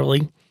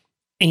literally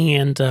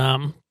and get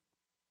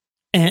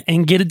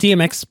a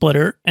DMX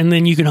splitter, and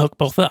then you can hook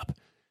both up.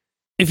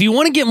 If you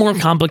want to get more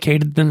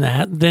complicated than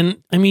that,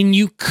 then, I mean,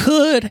 you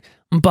could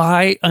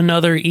buy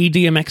another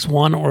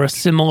eDMX1 or a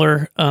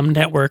similar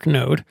network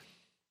node,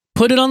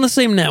 put it on the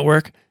same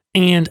network,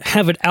 and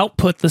have it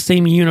output the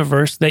same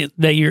universe that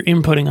you're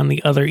inputting on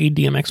the other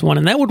eDMX1,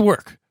 and that would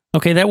work.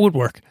 Okay, that would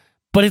work.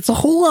 But it's a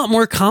whole lot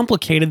more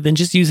complicated than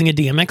just using a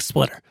DMX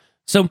splitter.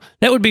 So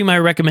that would be my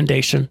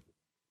recommendation,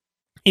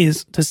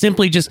 is to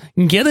simply just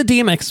get a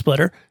DMX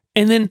splitter,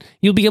 and then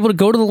you'll be able to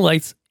go to the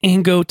lights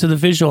and go to the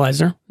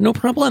visualizer, no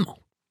problemo.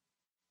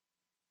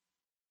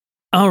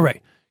 All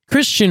right,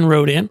 Christian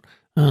wrote in,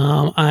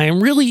 I'm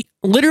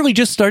literally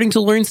just starting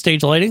to learn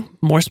stage lighting,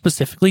 more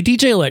specifically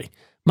DJ lighting.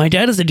 My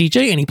dad is a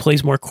DJ and he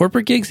plays more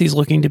corporate gigs. He's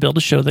looking to build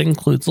a show that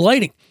includes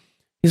lighting.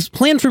 His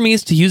plan for me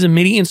is to use a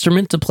MIDI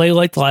instrument to play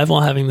lights live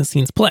while having the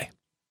scenes play.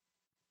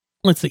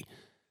 Let's see.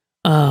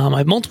 I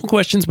have multiple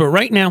questions, but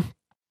right now,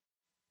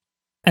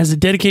 as a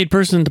dedicated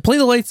person to play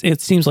the lights,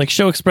 it seems like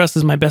Show Express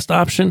is my best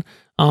option,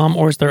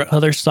 or is there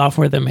other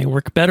software that may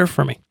work better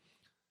for me?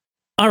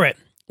 All right.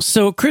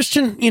 So,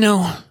 Christian,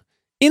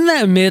 in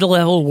that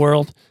mid-level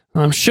world,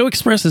 Show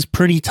Express is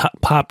pretty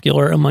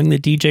popular among the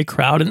DJ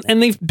crowd, and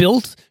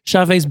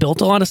Chavet's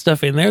built a lot of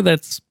stuff in there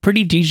that's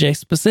pretty DJ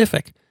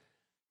specific.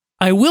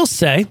 I will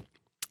say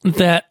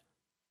that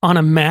on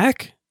a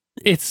Mac,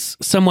 it's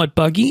somewhat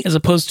buggy as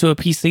opposed to a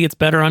PC. It's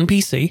better on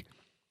PC.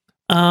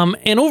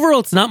 And overall,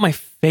 it's not my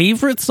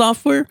favorite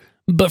software,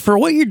 but for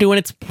what you're doing,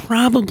 it's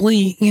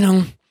probably,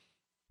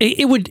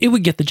 it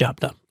would get the job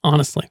done,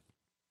 honestly.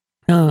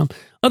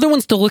 Other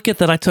ones to look at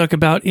that I talk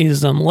about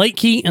is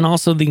LightKey, and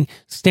also the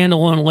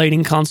standalone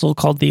lighting console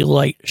called the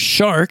Light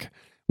Shark,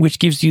 which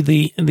gives you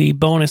the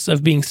bonus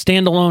of being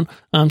standalone.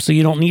 So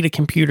you don't need a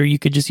computer. You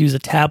could just use a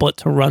tablet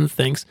to run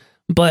things.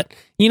 But,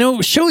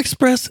 Show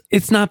Express,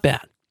 it's not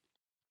bad.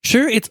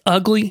 Sure, it's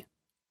ugly.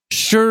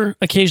 Sure,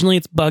 occasionally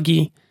it's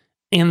buggy.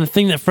 And the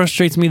thing that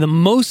frustrates me the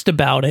most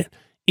about it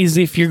is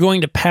if you're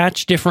going to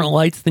patch different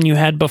lights than you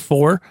had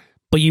before,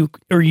 but you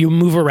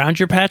move around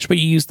your patch, but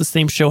you use the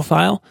same show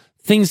file,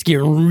 things get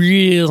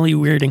really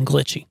weird and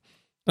glitchy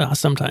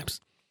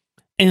sometimes.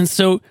 And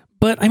so,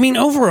 but I mean,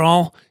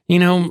 overall,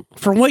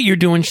 for what you're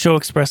doing, Show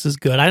Express is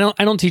good. I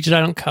don't teach it.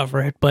 I don't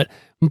cover it, but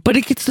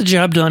it gets the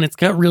job done. It's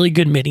got really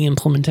good MIDI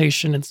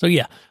implementation. And so,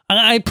 yeah,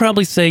 I'd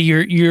probably say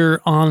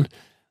you're on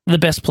the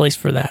best place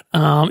for that.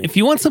 If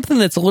you want something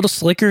that's a little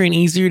slicker and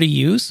easier to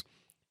use,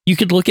 you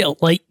could look at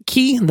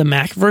Lightkey, the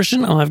Mac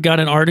version. I've got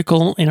an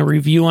article and a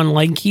review on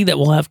Lightkey that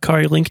we'll have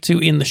Kari link to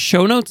in the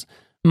show notes.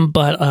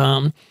 But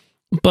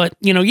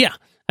yeah.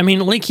 I mean,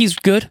 Lightkey's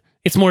good.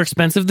 It's more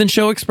expensive than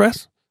Show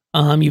Express.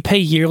 You pay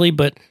yearly,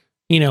 but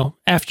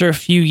after a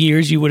few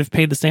years, you would have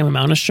paid the same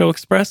amount as Show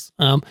Express.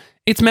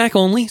 It's Mac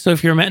only, so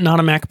if you're not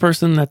a Mac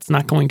person, that's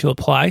not going to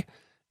apply.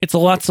 It's a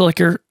lot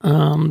slicker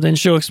than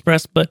Show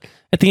Express, but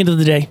at the end of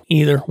the day,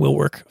 either will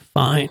work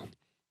fine.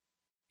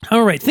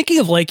 All right, thinking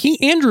of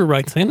Lightkey, Andrew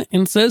writes in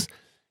and says,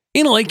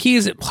 in Lightkey,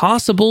 is it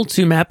possible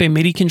to map a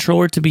MIDI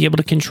controller to be able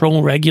to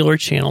control regular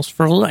channels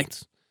for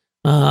lights?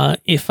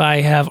 If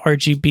I have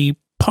RGB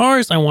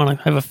pars, I want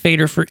to have a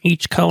fader for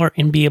each color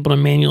and be able to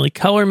manually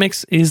color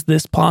mix. Is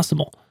this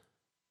possible?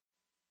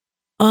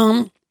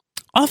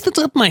 Off the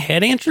top of my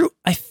head, Andrew,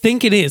 I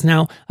think it is.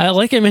 Now,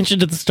 like I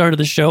mentioned at the start of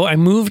the show, I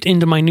moved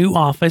into my new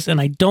office and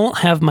I don't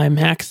have my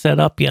Mac set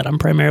up yet. I'm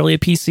primarily a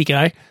PC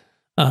guy.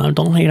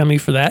 Don't hate on me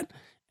for that.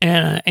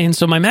 And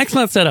so my Mac's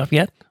not set up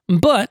yet,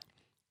 but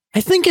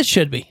I think it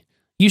should be.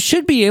 You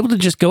should be able to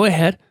just go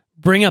ahead,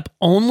 bring up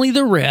only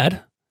the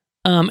red,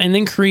 and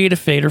then create a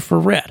fader for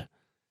red.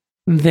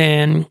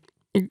 Then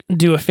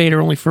do a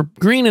fader only for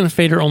green and a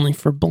fader only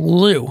for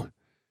blue.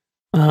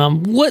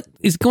 What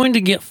is going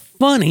to get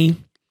funny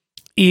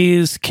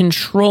is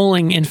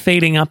controlling and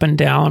fading up and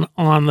down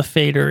on the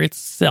fader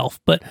itself.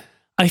 But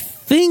I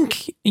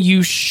think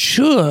you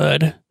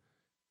should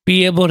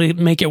be able to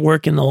make it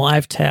work in the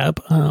live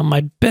tab.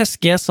 My best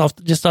guess off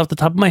the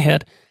top of my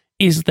head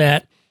is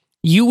that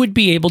you would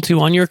be able to,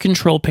 on your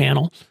control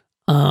panel,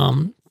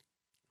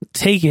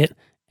 take it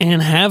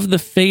and have the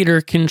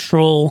fader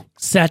control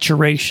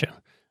saturation,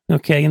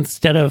 okay,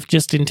 instead of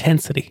just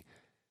intensity.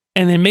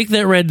 And then make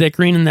that red, that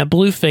green, and that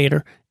blue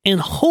fader. And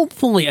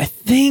hopefully, I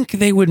think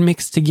they would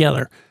mix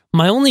together.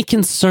 My only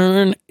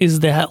concern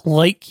is that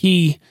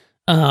Lightkey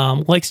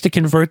likes to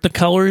convert the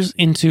colors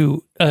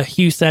into a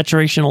hue,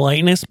 saturation,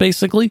 lightness,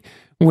 basically,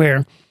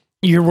 where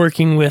you're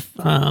working with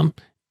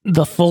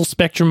the full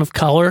spectrum of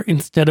color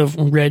instead of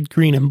red,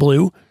 green, and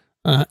blue.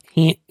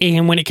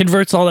 And when it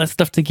converts all that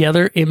stuff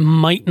together, it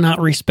might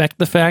not respect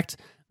the fact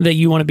that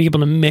you want to be able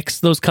to mix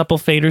those couple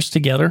faders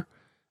together.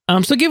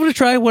 So give it a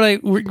try. What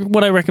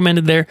I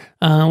recommended there.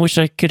 Wish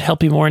I could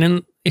help you more.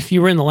 And if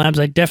you were in the labs,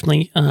 I'd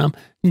definitely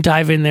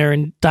dive in there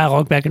and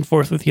dialogue back and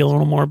forth with you a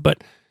little more.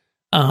 But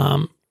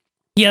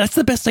yeah, that's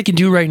the best I can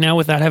do right now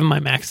without having my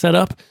Mac set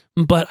up.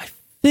 But I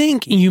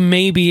think you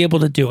may be able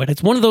to do it.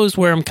 It's one of those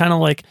where I'm kind of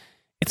like,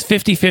 it's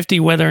 50-50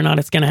 whether or not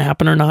it's going to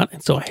happen or not.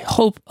 And so I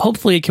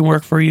hopefully it can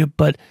work for you.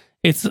 But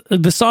it's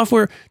the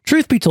software.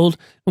 Truth be told,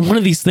 one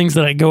of these things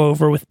that I go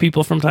over with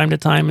people from time to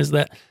time is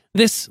that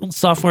this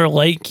software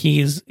Lightkey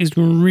is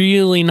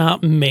really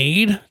not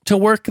made to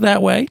work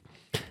that way.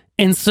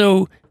 And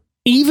so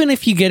even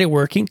if you get it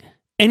working,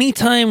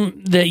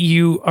 anytime that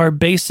you are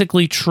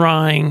basically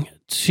trying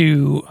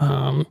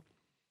to,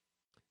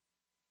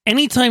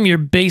 anytime you're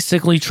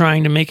basically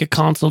trying to make a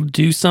console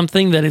do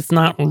something that it's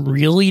not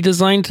really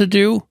designed to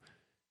do,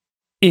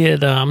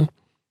 it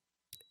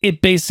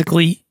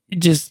basically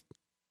just,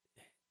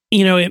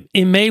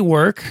 it may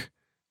work,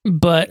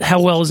 but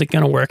how well is it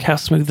going to work? How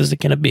smooth is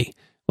it going to be?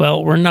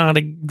 Well, we're not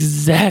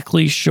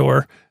exactly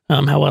sure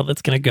how well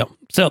that's going to go.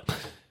 So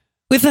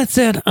with that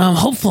said,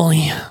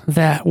 hopefully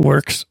that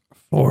works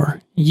for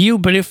you.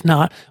 But if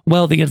not,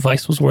 well, the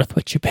advice was worth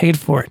what you paid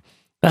for it.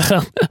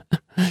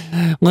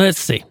 Let's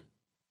see.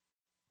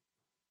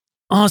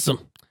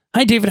 Awesome.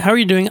 Hi, David. How are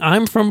you doing?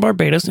 I'm from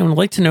Barbados and would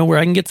like to know where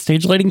I can get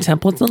stage lighting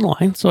templates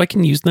online so I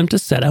can use them to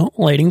set out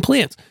lighting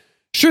plans.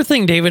 Sure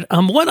thing, David.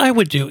 What I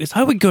would do is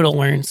I would go to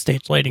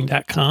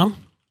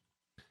learnstagelighting.com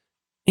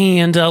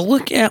and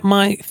look at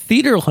my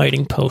theater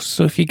lighting posts.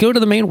 So if you go to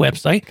the main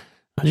website,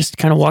 I'll just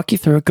kind of walk you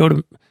through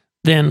it.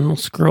 Then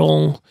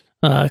scroll,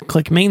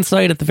 click main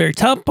site at the very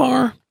top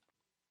bar,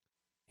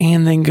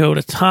 and then go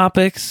to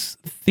topics,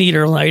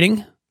 theater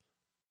lighting.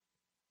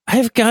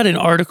 I've got an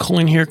article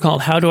in here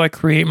called How Do I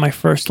Create My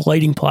First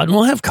Lighting Plot? And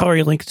we'll have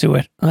Kari link to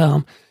it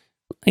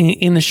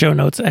in the show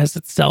notes as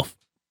itself.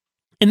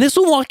 And this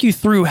will walk you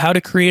through how to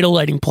create a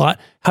lighting plot,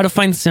 how to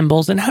find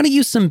symbols, and how to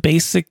use some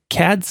basic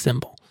CAD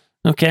symbol.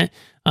 Okay.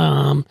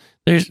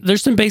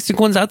 There's some basic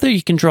ones out there.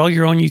 You can draw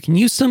your own. You can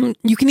use some.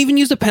 You can even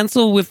use a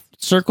pencil with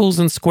circles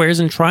and squares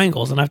and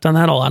triangles. And I've done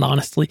that a lot,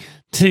 honestly,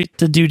 to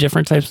do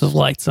different types of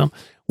lights. So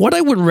what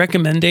I would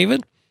recommend,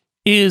 David,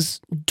 is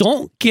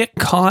don't get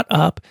caught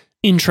up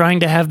in trying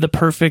to have the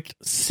perfect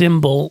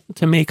symbol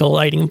to make a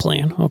lighting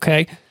plan.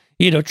 Okay.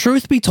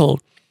 Truth be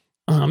told,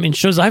 in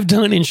shows I've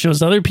done, in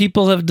shows other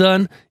people have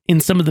done, in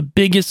some of the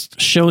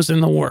biggest shows in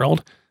the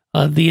world,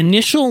 the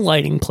initial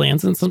lighting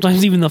plans, and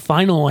sometimes even the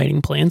final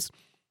lighting plans,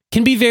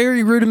 can be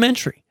very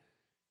rudimentary.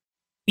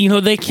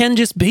 They can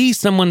just be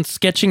someone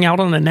sketching out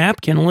on a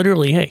napkin,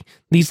 literally, hey,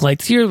 these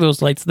lights here,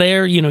 those lights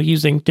there,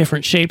 using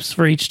different shapes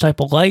for each type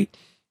of light.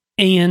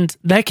 And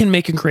that can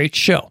make a great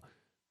show.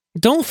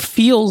 Don't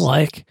feel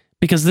like,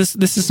 because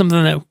this is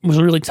something that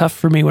was really tough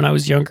for me when I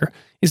was younger,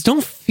 is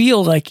don't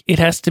feel like it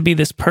has to be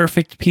this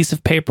perfect piece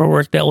of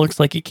paperwork that looks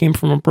like it came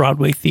from a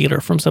Broadway theater,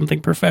 from something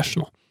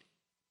professional.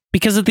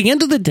 Because at the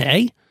end of the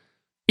day,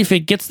 if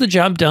it gets the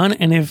job done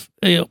and if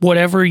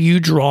whatever you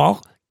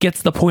draw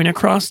gets the point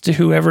across to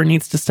whoever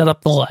needs to set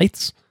up the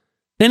lights,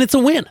 then it's a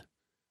win.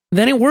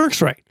 Then it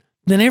works right.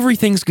 Then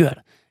everything's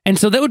good. And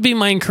so that would be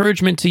my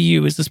encouragement to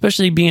you, is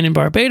especially being in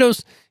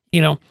Barbados,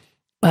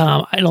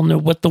 I don't know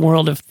what the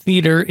world of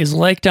theater is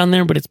like down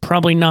there, but it's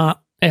probably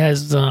not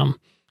as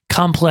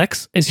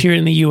complex as here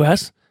in the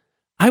US.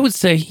 I would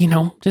say,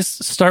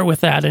 just start with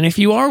that. And if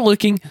you are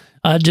looking,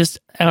 just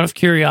out of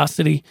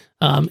curiosity,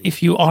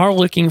 if you are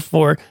looking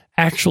for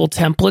actual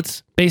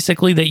templates,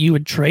 basically that you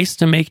would trace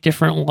to make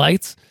different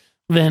lights,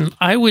 then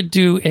I would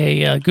do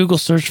a Google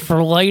search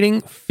for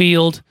lighting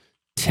field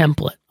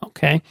template.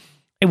 Okay.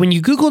 And when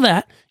you Google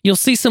that, you'll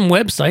see some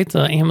websites.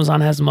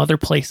 Amazon has some other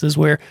places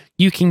where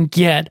you can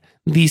get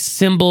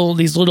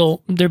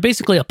they're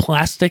basically a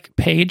plastic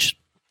page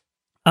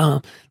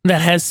that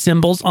has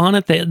symbols on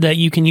it that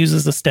you can use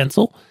as a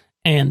stencil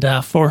and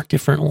for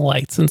different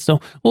lights. And so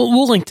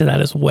we'll link to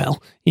that as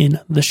well in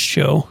the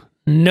show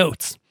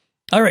notes.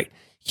 All right.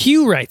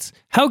 Hugh writes,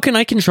 how can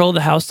I control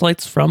the house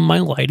lights from my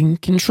lighting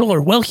controller?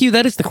 Well, Hugh,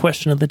 that is the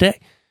question of the day.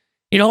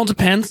 It all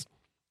depends.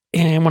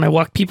 And when I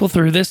walk people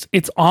through this,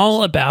 it's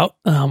all about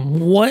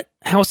what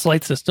house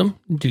light system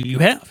do you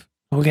have?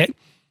 Okay.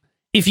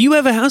 If you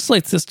have a house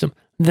light system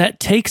that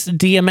takes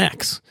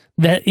DMX,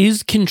 that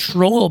is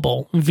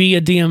controllable via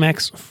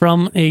DMX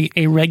from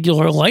a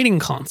regular lighting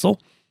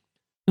console,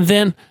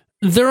 then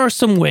there are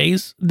some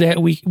ways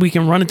that we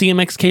can run a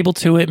DMX cable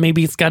to it.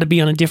 Maybe it's got to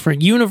be on a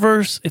different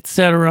universe,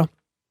 etc.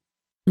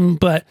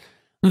 But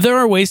there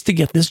are ways to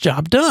get this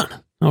job done.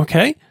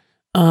 Okay.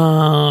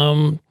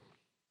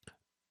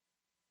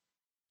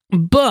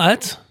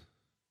 But,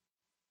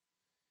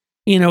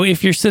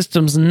 if your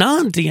system's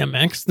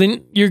non-DMX,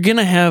 then you're going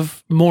to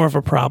have more of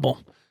a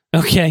problem.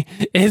 Okay.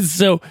 And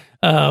so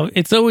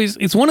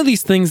it's one of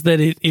these things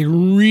that it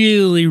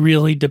really,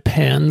 really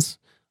depends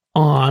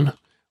on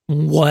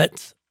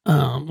what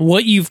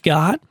you've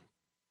got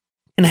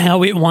and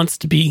how it wants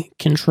to be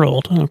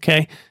controlled.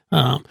 Okay.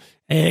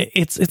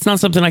 It's not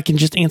something I can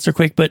just answer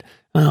quick, but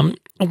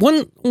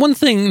one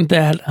thing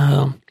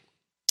that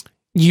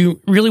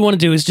you really want to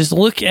do is just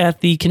look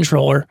at the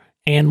controller.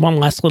 And one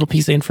last little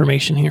piece of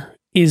information here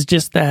is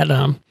just that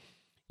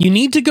you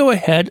need to go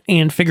ahead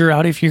and figure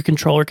out if your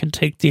controller can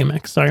take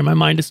DMX. Sorry, my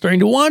mind is starting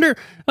to wander.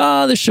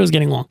 This show's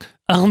getting long.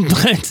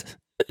 But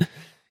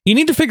you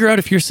need to figure out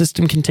if your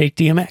system can take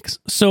DMX.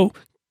 So,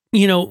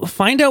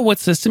 find out what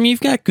system you've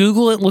got,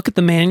 Google it, look at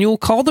the manual,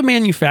 call the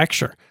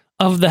manufacturer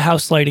of the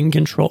house lighting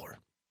controller.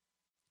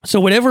 So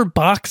whatever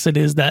box it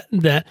is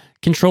that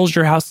controls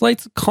your house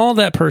lights, call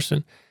that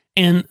person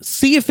and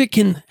see if it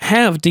can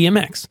have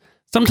DMX.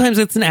 Sometimes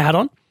it's an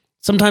add-on.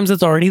 Sometimes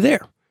it's already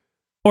there.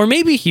 Or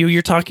maybe, Hugh,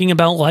 you're talking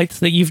about lights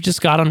that you've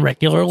just got on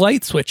regular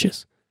light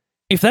switches.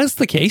 If that's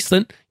the case,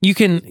 then you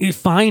can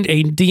find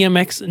a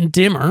DMX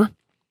dimmer,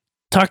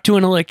 talk to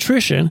an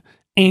electrician,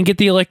 and get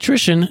the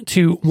electrician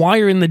to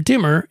wire in the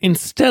dimmer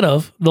instead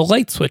of the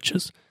light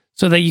switches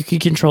so that you can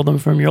control them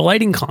from your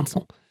lighting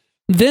console.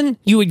 Then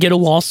you would get a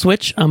wall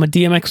switch, a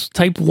DMX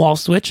type wall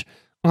switch.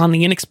 On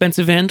the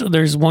inexpensive end,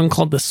 there's one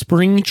called the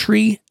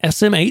Springtree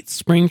SM8,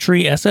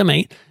 Springtree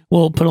SM8.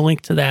 We'll put a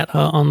link to that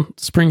on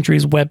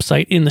Springtree's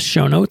website in the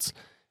show notes.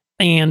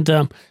 And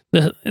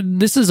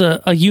this is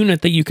a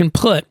unit that you can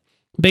put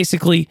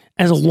basically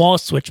as a wall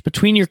switch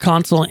between your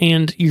console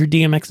and your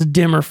DMX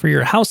dimmer for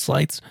your house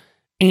lights.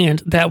 And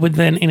that would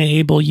then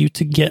enable you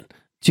to get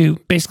to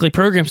basically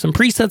program some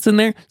presets in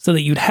there so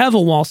that you'd have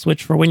a wall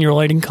switch for when your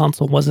lighting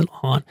console wasn't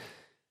on.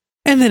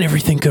 And then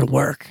everything could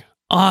work.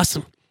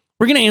 Awesome.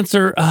 We're going to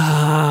answer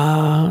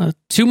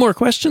 2 more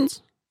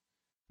questions.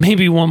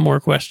 Maybe 1 more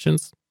question.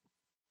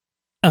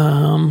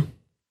 1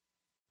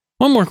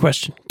 more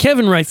question.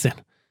 Kevin writes in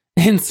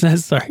and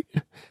says, sorry,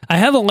 I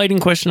have a lighting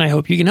question I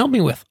hope you can help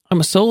me with.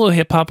 I'm a solo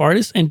hip-hop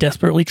artist and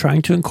desperately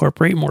trying to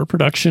incorporate more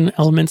production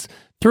elements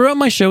throughout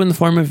my show in the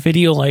form of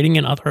video lighting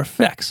and other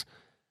effects.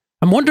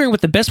 I'm wondering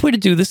what the best way to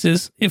do this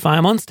is if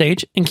I'm on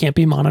stage and can't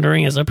be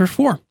monitoring as I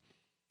perform.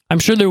 I'm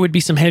sure there would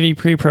be some heavy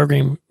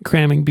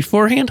pre-programming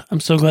beforehand.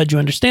 I'm so glad you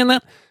understand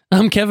that,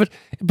 Kevin,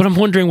 but I'm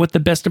wondering what the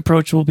best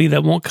approach will be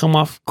that won't come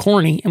off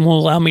corny and will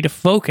allow me to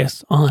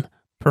focus on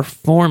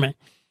performing.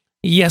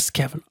 Yes,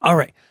 Kevin. All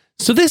right.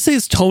 So this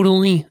is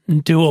totally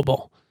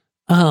doable.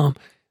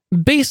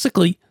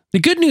 Basically, the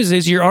good news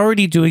is you're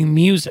already doing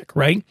music,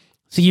 right?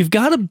 So you've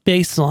got a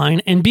bass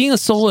line, and being a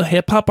solo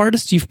hip-hop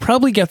artist, you've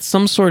probably got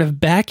some sort of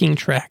backing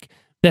track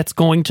that's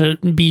going to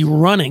be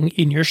running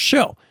in your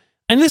show.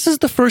 And this is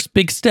the first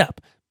big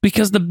step,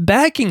 because the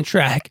backing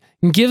track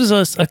gives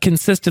us a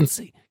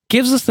consistency,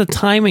 gives us the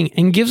timing,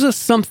 and gives us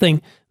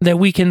something that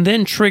we can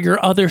then trigger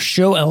other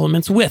show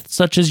elements with,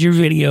 such as your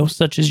video,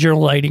 such as your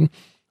lighting,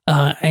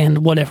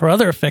 and whatever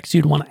other effects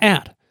you'd want to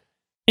add.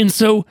 And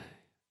so,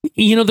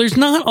 there's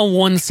not a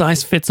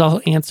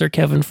one-size-fits-all answer,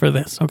 Kevin, for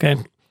this, okay?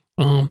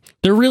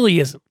 There really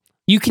isn't.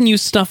 You can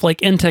use stuff like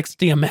NTEX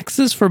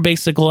DMXs for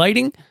basic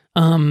lighting.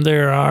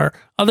 There are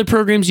other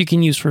programs you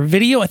can use for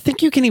video. I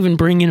think you can even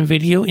bring in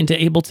video into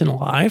Ableton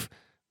Live.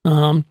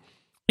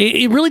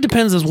 It really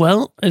depends as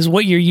well as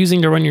what you're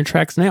using to run your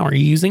tracks now. Are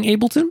you using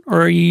Ableton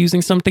or are you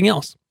using something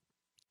else?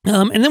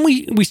 And then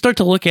we start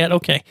to look at,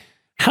 okay,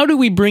 how do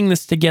we bring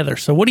this together?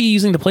 So what are you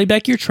using to play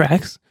back your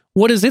tracks?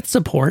 What does it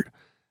support?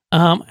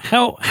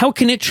 How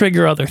can it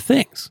trigger other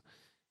things?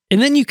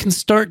 And then you can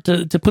start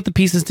to put the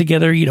pieces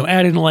together,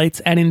 add in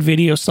lights, add in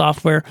video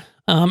software.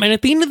 And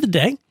at the end of the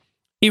day,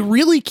 it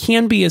really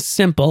can be as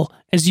simple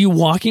as you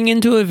walking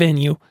into a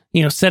venue,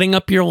 setting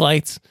up your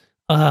lights,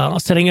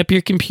 setting up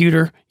your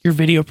computer, your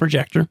video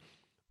projector,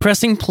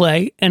 pressing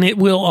play, and it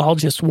will all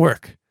just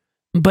work.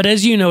 But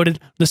as you noted,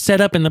 the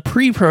setup and the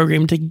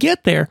pre-program to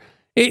get there,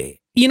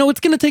 it's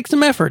going to take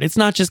some effort. It's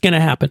not just going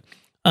to happen.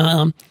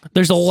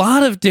 There's a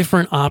lot of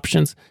different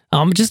options.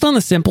 Just on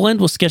the simple end,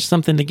 we'll sketch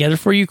something together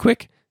for you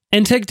quick.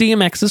 NTEC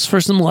DMXs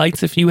for some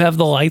lights. If you have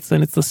the lights,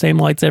 then it's the same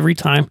lights every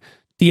time.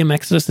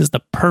 DMXs is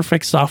the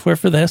perfect software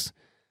for this.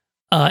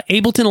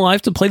 Ableton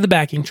Live to play the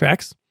backing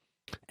tracks.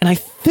 And I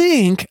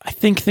think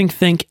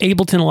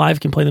Ableton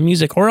Live can play the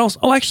music, or else,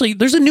 actually,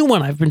 there's a new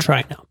one I've been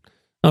trying out,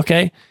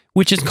 okay,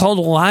 which is called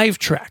Live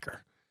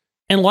Tracker.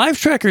 And Live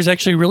Tracker is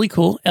actually really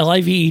cool,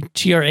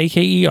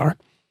 LiveTracker.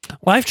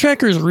 Live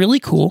Tracker is really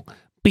cool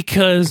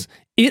because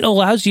it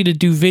allows you to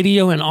do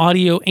video and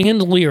audio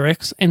and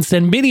lyrics and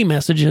send MIDI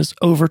messages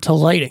over to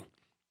lighting,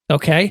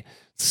 okay?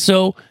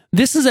 So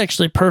this is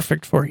actually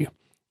perfect for you,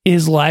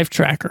 is Live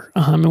Tracker.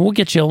 And we'll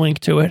get you a link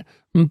to it.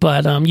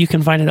 But you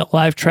can find it at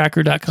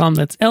livetracker.com.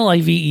 That's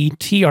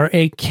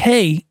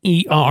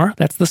LiveTraker.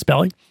 That's the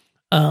spelling.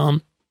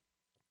 And,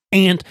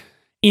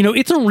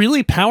 it's a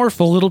really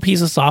powerful little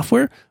piece of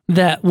software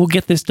that will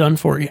get this done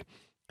for you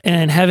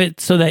and have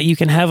it so that you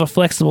can have a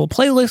flexible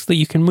playlist that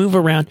you can move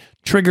around,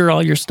 trigger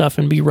all your stuff,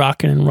 and be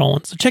rocking and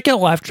rolling. So check out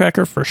Live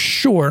Tracker for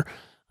sure.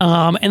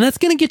 And that's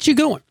going to get you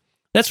going.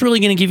 That's really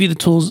going to give you the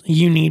tools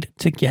you need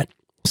to get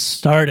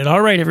started.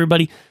 All right,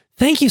 everybody.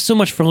 Thank you so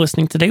much for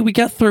listening today. We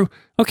got through,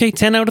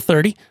 10 out of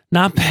 30.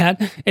 Not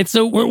bad. And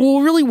so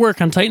we'll really work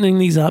on tightening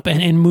these up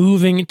and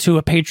moving to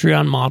a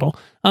Patreon model.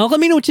 Let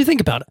me know what you think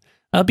about it.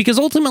 Because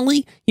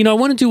ultimately, I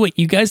want to do what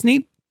you guys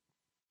need.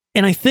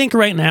 And I think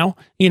right now,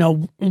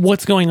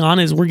 what's going on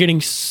is we're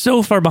getting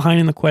so far behind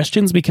in the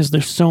questions because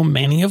there's so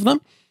many of them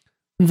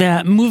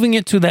that moving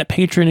it to that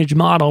patronage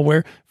model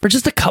where for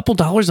just a couple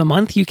dollars a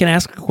month, you can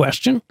ask a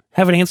question,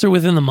 have an answer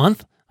within the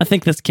month. I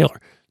think that's killer.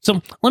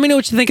 So let me know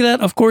what you think of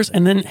that, of course,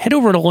 and then head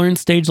over to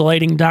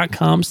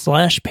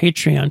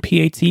learnstagelighting.com/Patreon,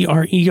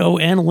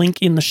 Patreon,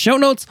 link in the show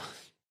notes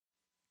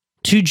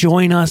to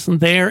join us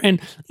there. And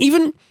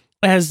even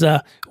as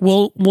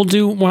we'll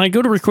do, when I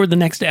go to record the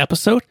next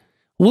episode,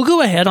 we'll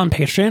go ahead on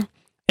Patreon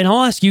and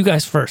I'll ask you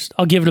guys first.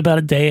 I'll give it about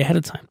a day ahead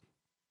of time.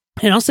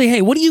 And I'll say,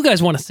 hey, what do you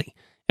guys want to see?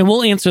 And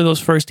we'll answer those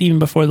first, even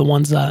before the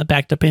ones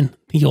backed up in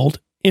the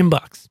old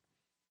inbox.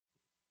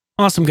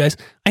 Awesome, guys.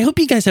 I hope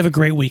you guys have a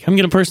great week. I'm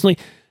going to personally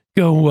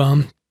go, I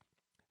don't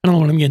know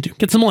what I'm going to do.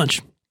 Get some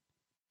lunch.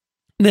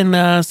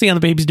 Then see how the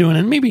baby's doing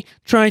and maybe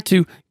try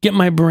to get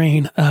my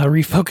brain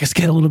refocused,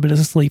 get a little bit of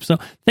sleep. So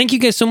thank you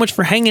guys so much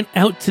for hanging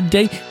out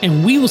today,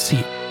 and we will see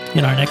you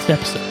in our next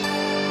episode.